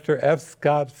named after F.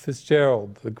 Scott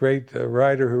Fitzgerald, the great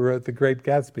writer who wrote The Great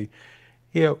Gatsby.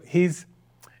 You know,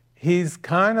 he's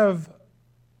kind of,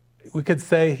 we could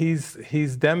say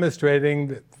he's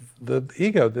demonstrating the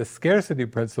ego, the scarcity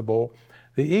principle.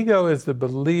 The ego is the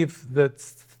belief that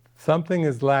something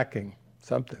is lacking,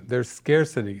 there's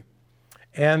scarcity.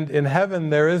 And in heaven,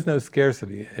 there is no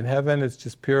scarcity. In heaven, it's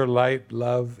just pure light,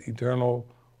 love, eternal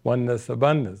oneness,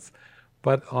 abundance.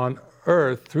 But on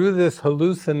earth, through this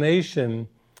hallucination,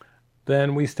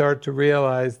 then we start to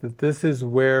realize that this is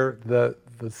where the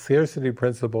scarcity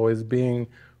principle is being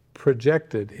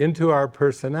projected into our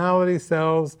personality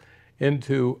cells,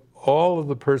 into all of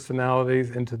the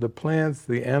personalities, into the plants,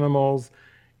 the animals,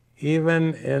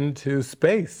 even into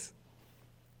space.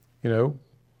 You know,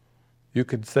 you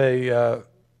could say,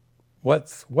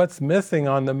 what's missing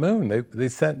on the moon? They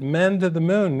sent men to the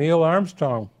moon. Neil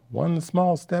Armstrong, one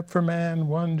small step for man,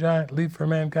 one giant leap for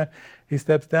mankind. He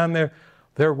steps down there.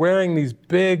 They're wearing these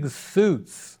big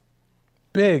suits,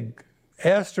 big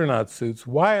astronaut suits.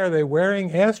 Why are they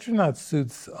wearing astronaut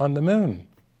suits on the moon?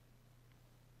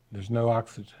 There's no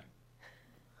oxygen.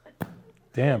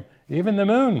 Damn, even the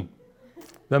moon.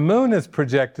 The moon is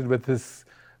projected with this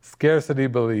scarcity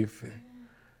belief.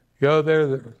 Go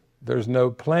there, there's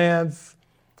no plants,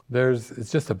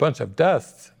 it's just a bunch of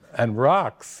dust and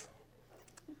rocks.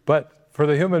 But for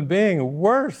the human being,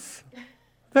 worse,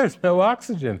 there's no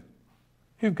oxygen.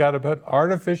 You've got to put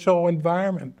artificial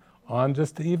environment on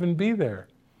just to even be there.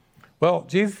 Well,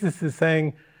 Jesus is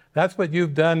saying, that's what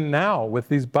you've done now with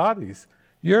these bodies.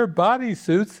 Your body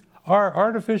suits are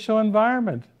artificial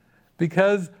environment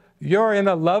because you're in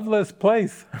a loveless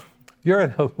place. You're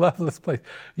in a loveless place.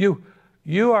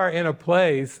 You are in a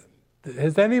place.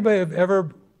 Has anybody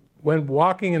ever went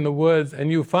walking in the woods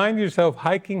and you find yourself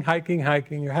hiking,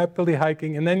 you're happily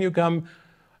hiking, and then you come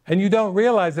and you don't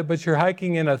realize it, but you're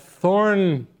hiking in a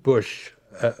thorn brush,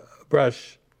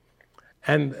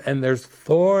 and there's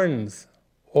thorns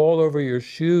all over your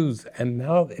shoes, and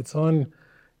now it's on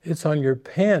your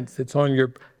pants, it's on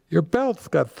your belt's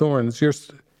got thorns.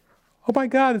 Oh my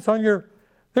God,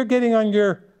 they're getting on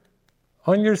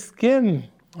your skin,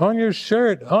 on your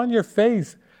shirt, on your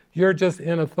face. You're just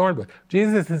in a thorn bush.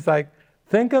 Jesus is like,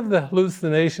 think of the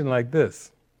hallucination like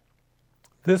this.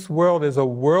 This world is a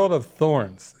world of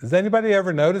thorns. Does anybody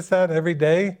ever notice that every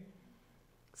day?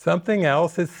 Something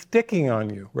else is sticking on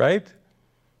you, right?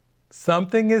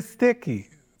 Something is sticky.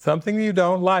 Something you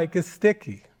don't like is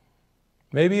sticky.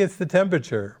 Maybe it's the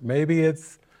temperature. Maybe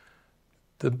it's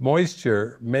the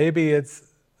moisture. Maybe it's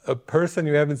a person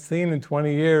you haven't seen in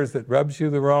 20 years that rubs you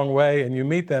the wrong way, and you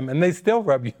meet them and they still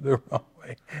rub you the wrong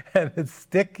way. And it's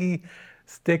sticky,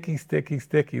 sticky, sticky,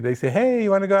 sticky. They say, hey, you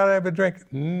want to go out and have a drink?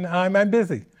 I'm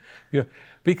busy. You know,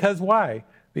 because why?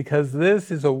 Because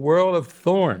this is a world of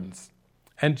thorns.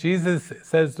 And Jesus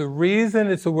says the reason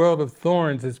it's a world of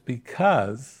thorns is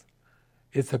because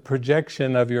It's a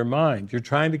projection of your mind. You're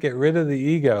trying to get rid of the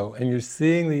ego, and you're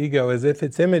seeing the ego as if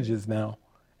it's images now,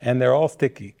 and they're all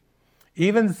sticky.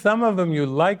 Even some of them you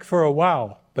like for a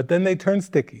while, but then they turn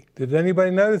sticky. Did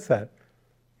anybody notice that?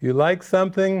 You like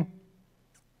something,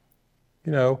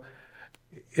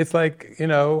 it's like,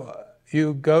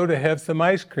 you go to have some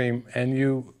ice cream, and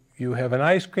you have an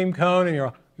ice cream cone, and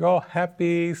you're all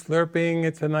happy, slurping,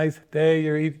 it's a nice day,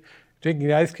 you're drinking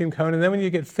the ice cream cone, and then when you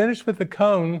get finished with the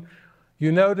cone,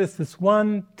 you notice this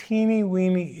one teeny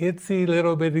weeny itsy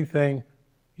little bitty thing.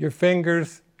 Your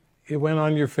fingers, it went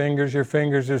on your fingers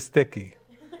are sticky.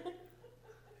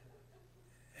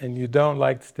 And you don't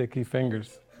like sticky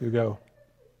fingers. You go,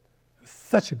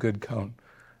 such a good cone.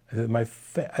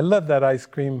 I love that ice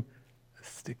cream,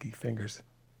 sticky fingers.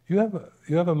 You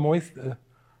have a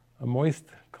moist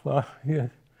cloth. Yeah.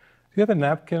 Do you have a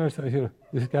napkin or something? You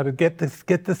just got to get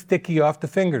the sticky off the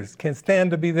fingers. Can't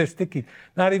stand to be there sticky.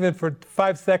 Not even for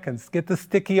 5 seconds. Get the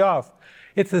sticky off.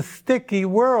 It's a sticky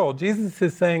world. Jesus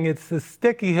is saying it's a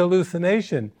sticky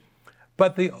hallucination.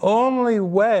 But the only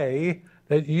way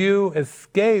that you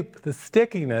escape the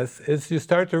stickiness is you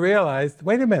start to realize,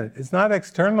 wait a minute, it's not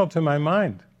external to my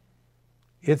mind.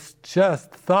 It's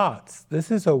just thoughts.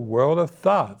 This is a world of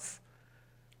thoughts.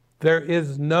 There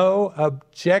is no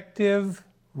objective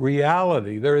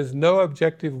reality. There is no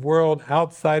objective world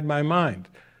outside my mind.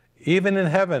 Even in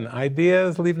heaven,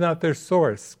 ideas leave not their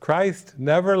source. Christ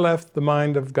never left the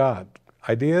mind of God.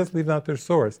 Ideas leave not their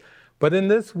source. But in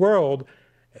this world,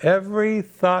 every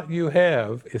thought you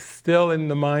have is still in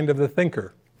the mind of the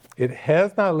thinker. It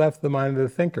has not left the mind of the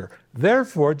thinker.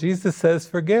 Therefore, Jesus says,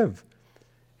 forgive.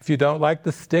 If you don't like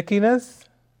the stickiness,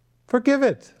 forgive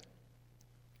it.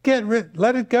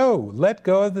 Let it go. Let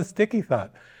go of the sticky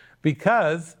thought.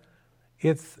 Because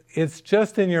it's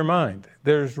just in your mind.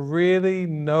 There's really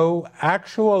no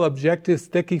actual objective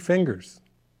sticky fingers.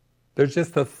 There's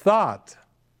just a thought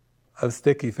of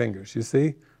sticky fingers, you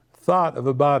see? Thought of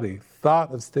a body,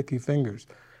 thought of sticky fingers.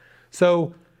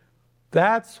 So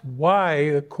that's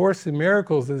why the Course in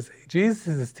Miracles is, Jesus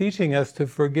is teaching us to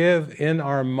forgive in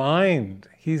our mind.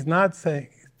 He's not saying,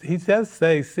 he does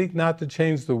say, seek not to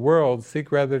change the world,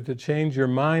 seek rather to change your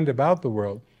mind about the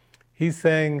world. He's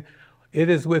saying, it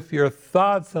is with your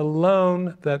thoughts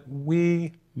alone that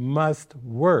we must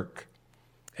work.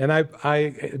 And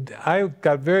I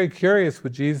got very curious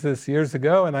with Jesus years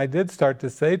ago, and I did start to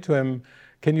say to him,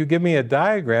 can you give me a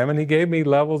diagram? And he gave me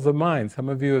levels of mind. Some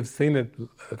of you have seen it.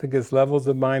 I think it's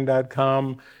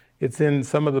levelsofmind.com. It's in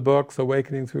some of the books,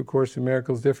 Awakening Through Course in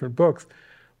Miracles, different books.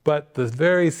 But the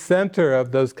very center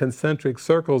of those concentric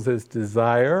circles is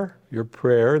desire, your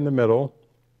prayer in the middle,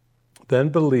 then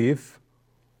belief,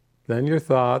 then your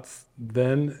thoughts,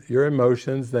 then your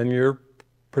emotions, then your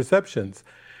perceptions.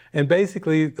 And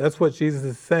basically, that's what Jesus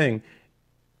is saying.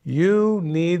 You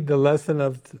need the lesson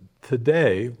of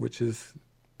today, which is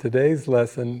today's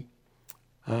lesson,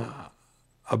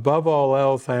 above all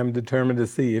else I am determined to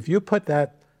see. If you put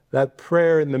that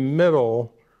prayer in the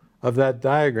middle of that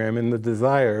diagram, in the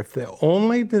desire, if the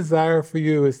only desire for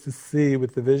you is to see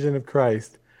with the vision of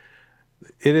Christ,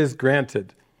 it is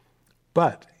granted.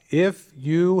 But if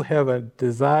you have a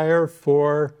desire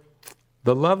for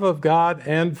the love of God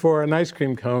and for an ice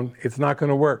cream cone, it's not going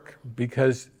to work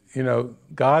because,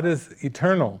 God is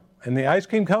eternal and the ice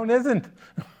cream cone isn't,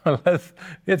 unless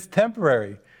it's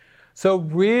temporary. So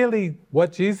really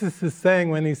what Jesus is saying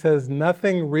when he says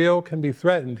nothing real can be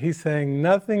threatened, he's saying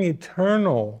nothing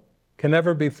eternal can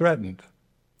ever be threatened.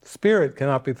 Spirit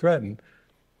cannot be threatened.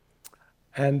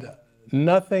 And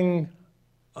nothing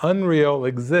unreal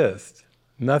exists.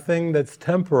 Nothing that's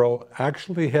temporal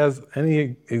actually has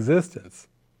any existence.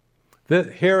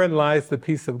 Herein lies the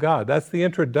peace of God. That's the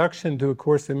introduction to A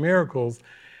Course in Miracles.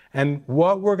 And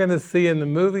what we're going to see in the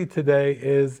movie today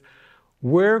is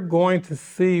we're going to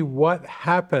see what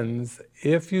happens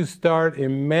if you start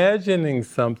imagining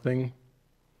something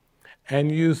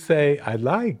and you say, I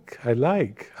like.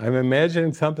 I'm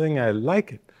imagining something, I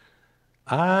like it.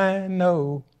 I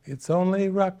know it's only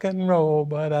rock and roll,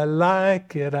 but I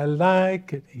like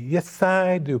it, yes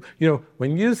I do.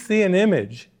 When you see an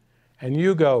image and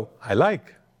you go, I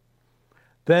like,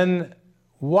 then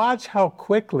watch how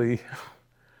quickly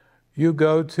you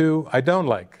go to, I don't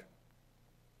like.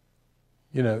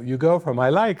 You go from I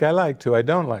like to I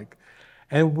don't like.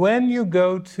 And when you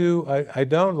go to I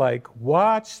don't like,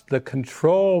 watch the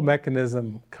control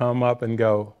mechanism come up and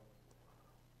go,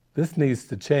 this needs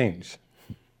to change.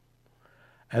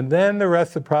 And then the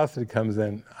reciprocity comes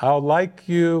in. I'll like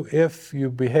you if you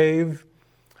behave.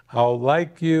 I'll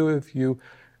like you if you,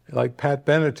 like Pat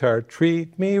Benatar,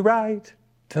 treat me right.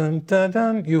 dun, dun,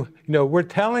 dun. You know, we're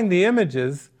telling the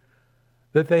images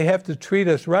that they have to treat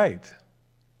us right.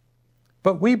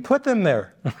 But we put them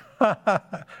there.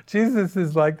 Jesus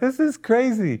is like, this is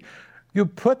crazy. You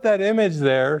put that image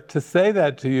there to say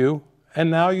that to you, and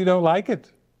now you don't like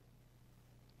it.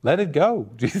 Let it go.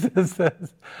 Jesus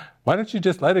says, why don't you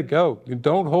just let it go? You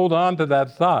don't hold on to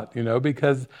that thought,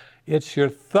 because it's your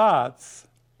thoughts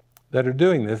that are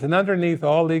doing this. And underneath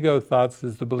all ego thoughts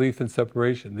is the belief in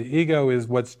separation. The ego is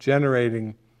what's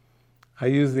generating. I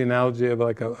use the analogy of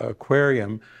like an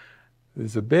aquarium.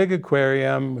 There's a big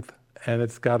aquarium, and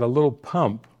it's got a little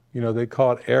pump. They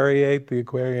call it aerate the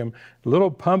aquarium. The little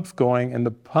pump's going, and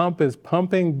the pump is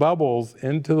pumping bubbles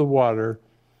into the water.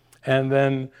 And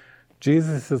then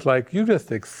Jesus is like, you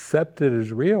just accept it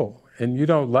as real, and you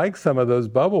don't like some of those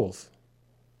bubbles.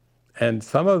 And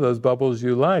some of those bubbles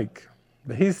you like.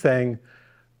 But he's saying,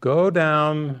 go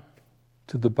down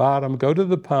to the bottom, go to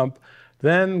the pump,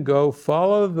 then go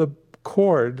follow the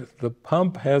cord. The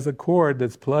pump has a cord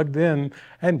that's plugged in,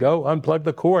 and go unplug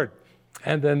the cord.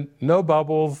 And then no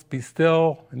bubbles, be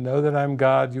still, and know that I'm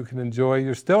God. You can enjoy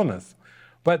your stillness.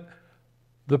 But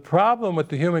the problem with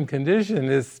the human condition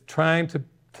is trying to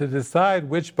decide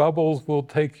which bubbles will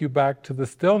take you back to the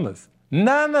stillness.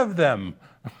 None of them.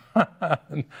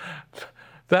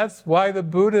 That's why the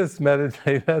Buddhists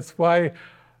meditate. That's why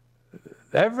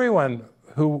everyone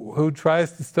who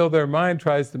tries to still their mind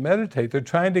tries to meditate. They're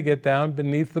trying to get down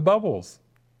beneath the bubbles.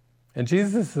 And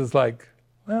Jesus is like,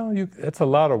 well, it's a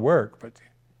lot of work, but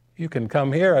you can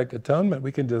come here at Atonement.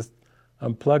 We can just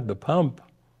unplug the pump.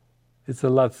 It's a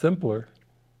lot simpler.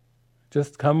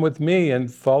 Just come with me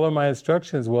and follow my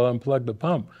instructions. We'll unplug the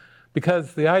pump.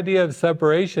 Because the idea of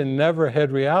separation never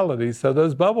had reality, so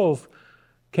those bubbles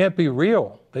can't be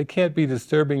real. They can't be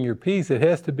disturbing your peace. It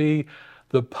has to be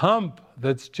the pump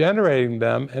that's generating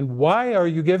them. And why are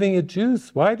you giving it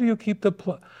juice? Why do you keep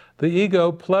the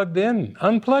ego plugged in?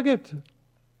 Unplug it.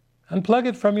 Unplug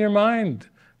it from your mind.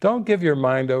 Don't give your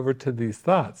mind over to these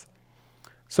thoughts.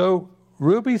 So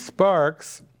Ruby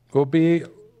Sparks will be,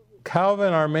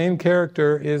 Calvin, our main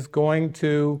character, is going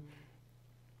to,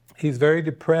 he's very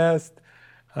depressed.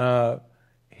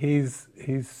 He's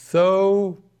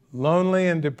so lonely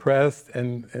and depressed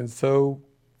and so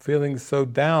feeling so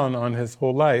down on his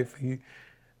whole life.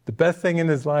 The best thing in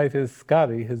his life is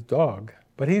Scotty, his dog.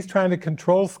 But he's trying to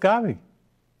control Scotty.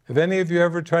 Have any of you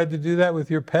ever tried to do that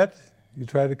with your pet? You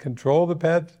try to control the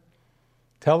pet,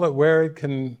 tell it where it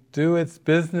can do its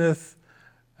business,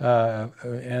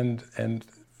 and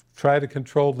try to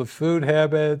control the food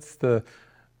habits, the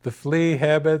flea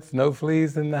habits. No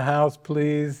fleas in the house,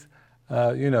 please.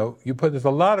 There's a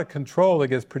lot of control that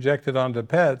gets projected onto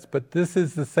pets, but this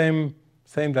is the same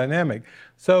dynamic.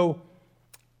 So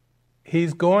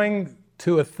he's going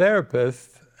to a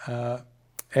therapist.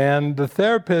 And the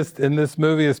therapist in this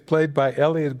movie is played by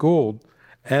Elliot Gould,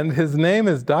 and his name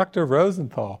is Dr.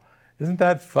 Rosenthal. Isn't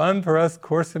that fun for us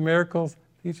Course in Miracles?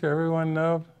 Teacher, everyone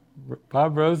know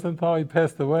Bob Rosenthal? He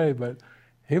passed away, but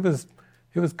he was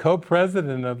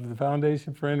co-president of the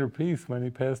Foundation for Inner Peace when he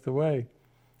passed away.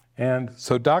 And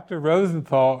so Dr.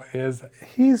 Rosenthal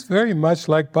he's very much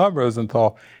like Bob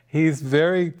Rosenthal. He's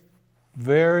very,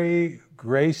 very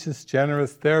gracious,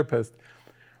 generous therapist.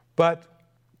 But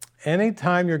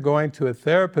anytime you're going to a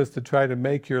therapist to try to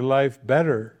make your life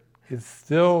better, it's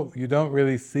still, you don't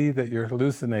really see that you're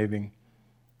hallucinating.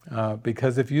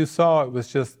 Because if you saw it was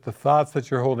just the thoughts that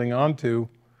you're holding on to,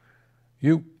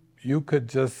 you could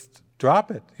just drop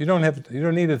it. You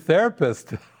don't need a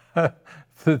therapist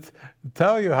to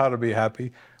tell you how to be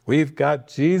happy. We've got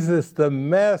Jesus, the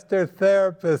master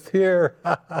therapist here.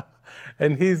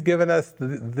 And he's given us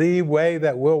the way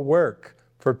that will work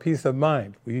for peace of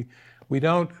mind. We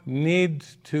don't need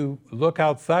to look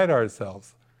outside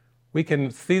ourselves. We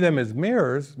can see them as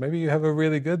mirrors. Maybe you have a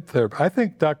really good therapist. I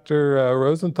think Dr.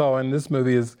 Rosenthal in this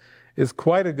movie is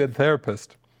quite a good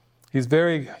therapist. He's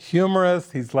very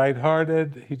humorous, he's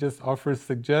lighthearted, he just offers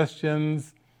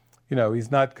suggestions.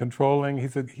 He's not controlling,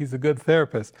 he's a good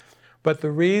therapist. But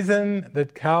the reason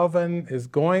that Calvin is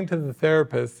going to the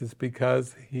therapist is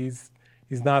because he's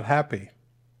not happy.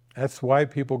 That's why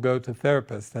people go to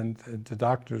therapists and to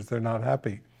doctors. They're not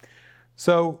happy.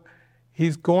 So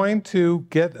he's going to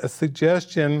get a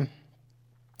suggestion,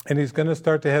 and he's going to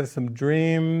start to have some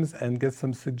dreams and get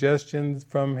some suggestions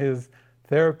from his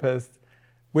therapist,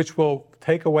 which will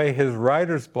take away his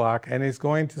writer's block, and he's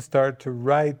going to start to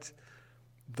write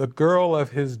the girl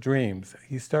of his dreams.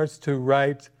 He starts to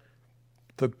write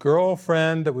the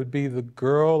girlfriend that would be the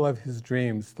girl of his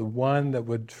dreams, the one that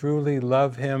would truly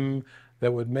love him,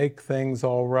 that would make things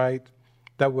all right,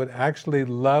 that would actually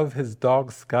love his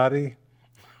dog Scotty.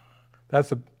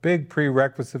 That's a big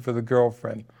prerequisite for the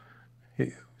girlfriend.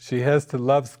 She has to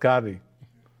love Scotty.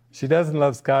 She doesn't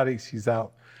love Scotty, she's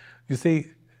out. You see,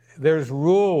 there's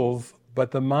rules,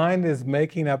 but the mind is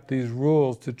making up these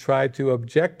rules to try to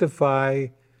objectify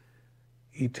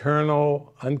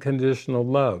eternal, unconditional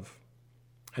love.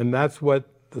 And that's what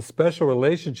the special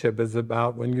relationship is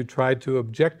about when you try to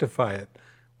objectify it.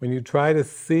 When you try to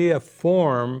see a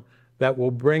form that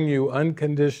will bring you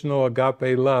unconditional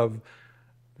agape love,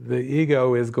 the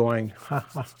ego is going, ha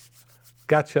ha,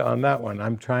 gotcha on that one.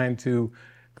 I'm trying to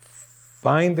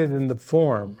find it in the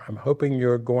form. I'm hoping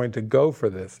you're going to go for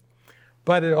this.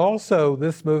 But it also,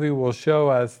 this movie will show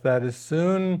us that as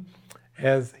soon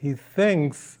as he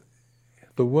thinks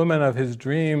the woman of his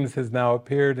dreams has now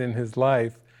appeared in his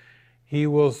life, he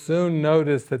will soon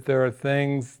notice that there are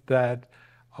things that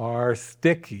are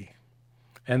sticky.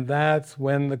 And that's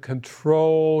when the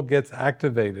control gets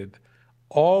activated.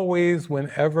 Always,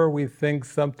 whenever we think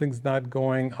something's not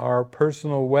going our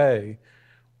personal way,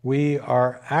 we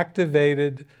are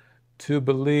activated to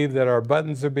believe that our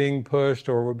buttons are being pushed,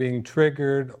 or we're being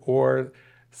triggered, or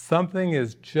something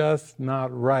is just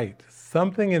not right.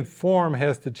 Something in form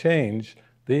has to change,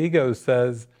 the ego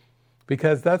says,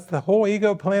 because that's the whole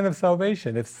ego plan of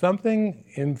salvation. If something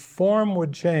in form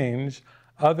would change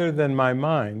other than my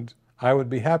mind, I would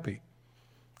be happy.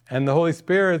 And the Holy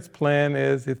Spirit's plan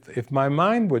is if my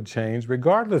mind would change,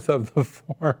 regardless of the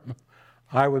form,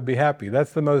 I would be happy.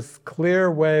 That's the most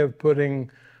clear way of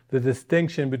putting the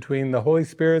distinction between the Holy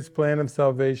Spirit's plan of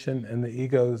salvation and the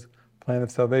ego's plan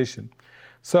of salvation.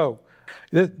 So,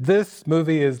 this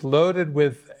movie is loaded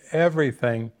with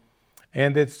everything,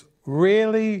 and its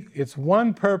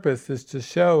one purpose is to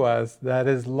show us that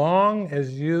as long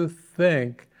as you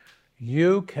think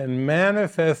you can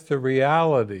manifest a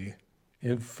reality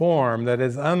in form that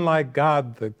is unlike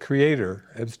God, the Creator,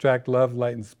 abstract love,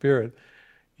 light, and spirit,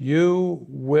 you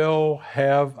will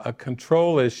have a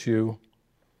control issue,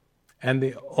 and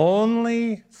the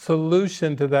only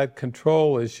solution to that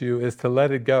control issue is to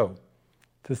let it go.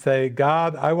 To say,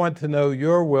 God, I want to know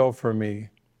your will for me,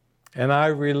 and I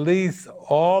release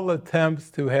all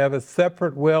attempts to have a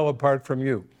separate will apart from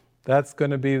you. That's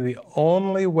going to be the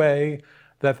only way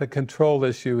that the control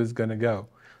issue is going to go.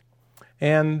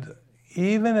 And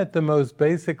even at the most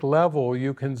basic level,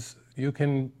 you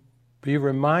can be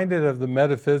reminded of the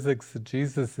metaphysics that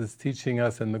Jesus is teaching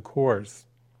us in the Course.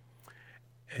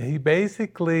 He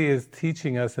basically is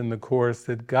teaching us in the Course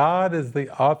that God is the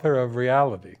author of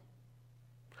reality.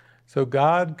 So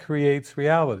God creates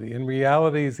reality, and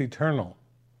reality is eternal.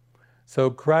 So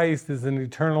Christ is an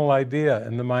eternal idea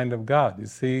in the mind of God, you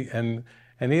see, and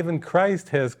even Christ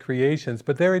has creations,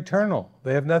 but they're eternal.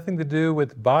 They have nothing to do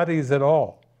with bodies at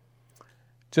all.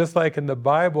 Just like in the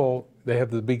Bible, they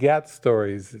have the begat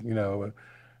stories,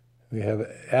 we have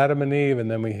Adam and Eve, and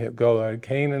then we go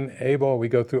Cain and Abel. We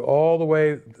go through all the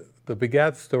way the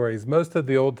begat stories. Most of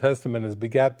the Old Testament is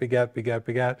begat, begat, begat,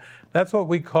 begat. That's what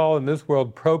we call in this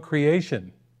world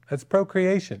procreation. That's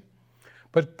procreation.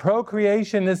 But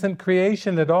procreation isn't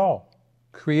creation at all.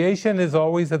 Creation is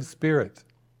always of spirit.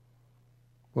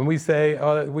 When we say,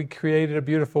 we created a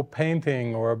beautiful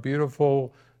painting or a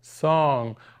beautiful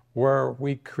song, or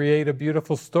we create a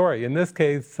beautiful story. In this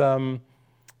case,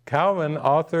 Calvin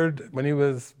authored, when he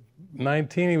was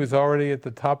 19, he was already at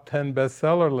the top 10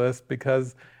 bestseller list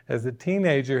because as a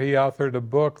teenager he authored a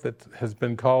book that has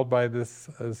been called by this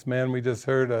man we just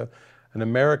heard an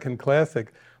American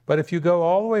classic. But if you go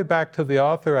all the way back to the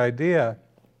author idea,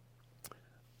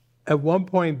 at one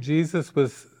point Jesus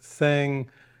was saying,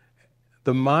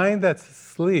 the mind that's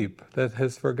asleep, that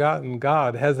has forgotten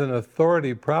God, has an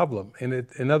authority problem.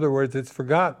 In other words, it's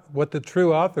forgot what the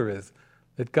true author is,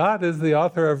 that God is the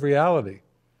author of reality.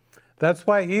 That's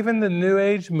why even the New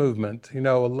Age movement,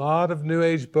 a lot of New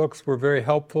Age books were very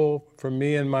helpful for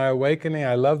me in my awakening.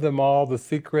 I love them all, The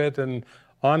Secret and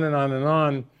on and on and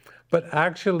on. But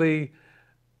actually,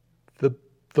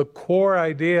 the core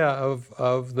idea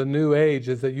of the New Age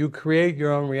is that you create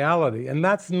your own reality. And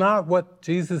that's not what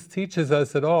Jesus teaches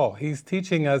us at all. He's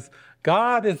teaching us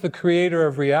God is the creator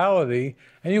of reality,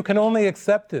 and you can only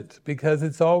accept it because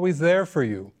it's always there for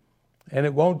you. And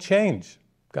it won't change.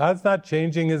 God's not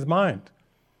changing his mind.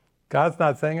 God's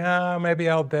not saying, maybe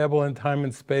I'll dabble in time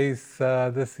and space.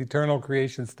 This eternal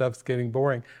creation stuff's getting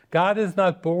boring. God is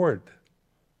not bored.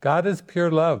 God is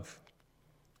pure love.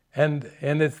 And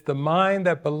it's the mind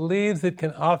that believes it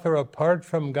can author apart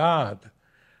from God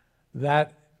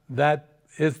that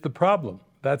is the problem.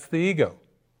 That's the ego.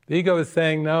 The ego is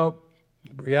saying, no,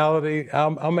 reality,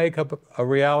 I'll make up a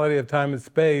reality of time and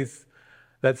space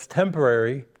that's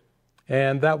temporary,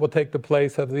 and that will take the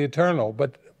place of the eternal.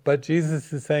 But But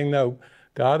Jesus is saying, no,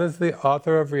 God is the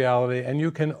author of reality, and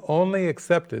you can only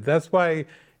accept it. That's why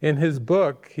in his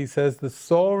book, he says the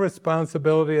sole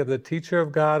responsibility of the teacher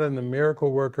of God and the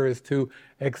miracle worker is to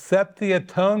accept the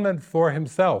atonement for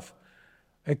himself.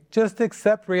 Just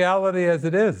accept reality as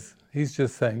it is, he's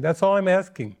just saying. That's all I'm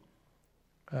asking.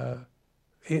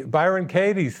 Byron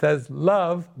Katie says,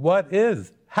 love what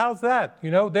is. How's that?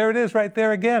 There it is right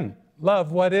there again.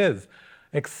 Love what is.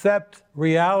 Accept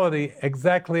reality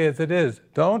exactly as it is.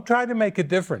 Don't try to make it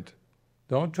different.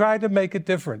 Don't try to make it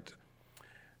different.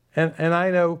 And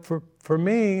I know for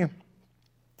me,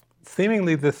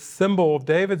 seemingly the symbol of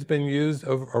David's been used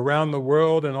around the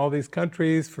world in all these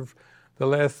countries for the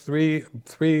last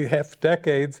three half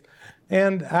decades.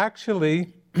 And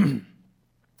actually,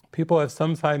 people have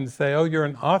sometimes say, oh, you're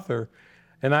an author.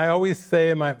 And I always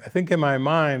say, I think in my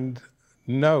mind,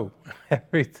 no,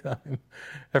 every time.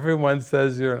 Everyone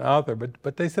says you're an author.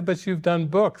 But they said, but you've done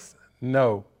books.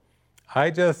 No, I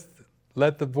just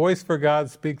let the voice for God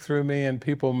speak through me, and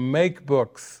people make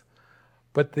books.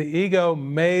 But the ego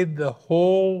made the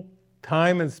whole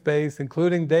time and space,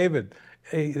 including David.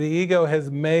 The ego has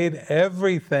made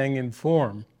everything in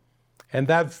form. And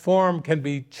that form can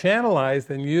be channelized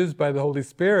and used by the Holy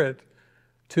Spirit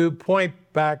to point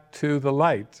back to the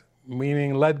light,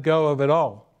 meaning let go of it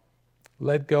all.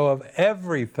 Let go of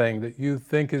everything that you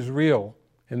think is real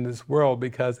in this world,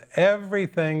 because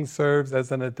everything serves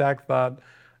as an attack thought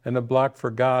and a block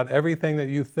for God. Everything that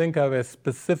you think of as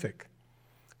specific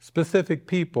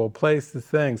people, places,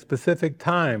 things, specific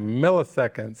time,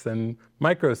 milliseconds and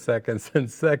microseconds and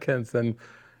seconds and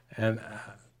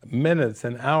minutes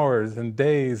and hours and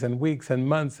days and weeks and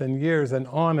months and years and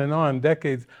on,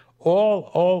 decades.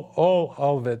 All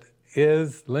of it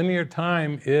is, linear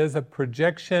time is a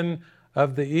projection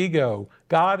of the ego.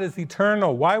 God is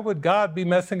eternal. Why would God be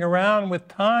messing around with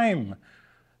time?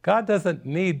 God doesn't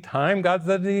need time. God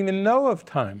doesn't even know of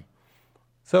time.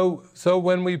 So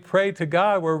when we pray to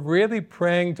God, we're really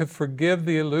praying to forgive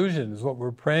the illusion is what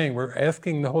we're praying. We're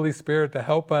asking the Holy Spirit to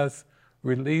help us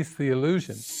release the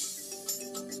illusion.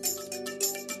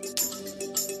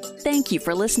 Thank you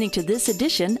for listening to this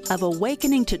edition of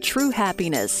Awakening to True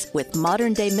Happiness with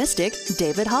modern-day mystic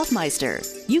David Hoffmeister.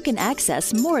 You can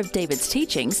access more of David's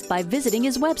teachings by visiting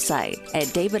his website at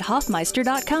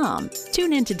davidhoffmeister.com.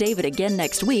 Tune in to David again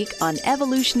next week on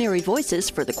Evolutionary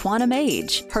Voices for the Quantum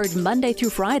Age, heard Monday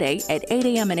through Friday at 8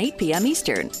 a.m. and 8 p.m.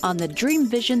 Eastern on the Dream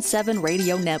Vision 7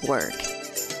 radio network.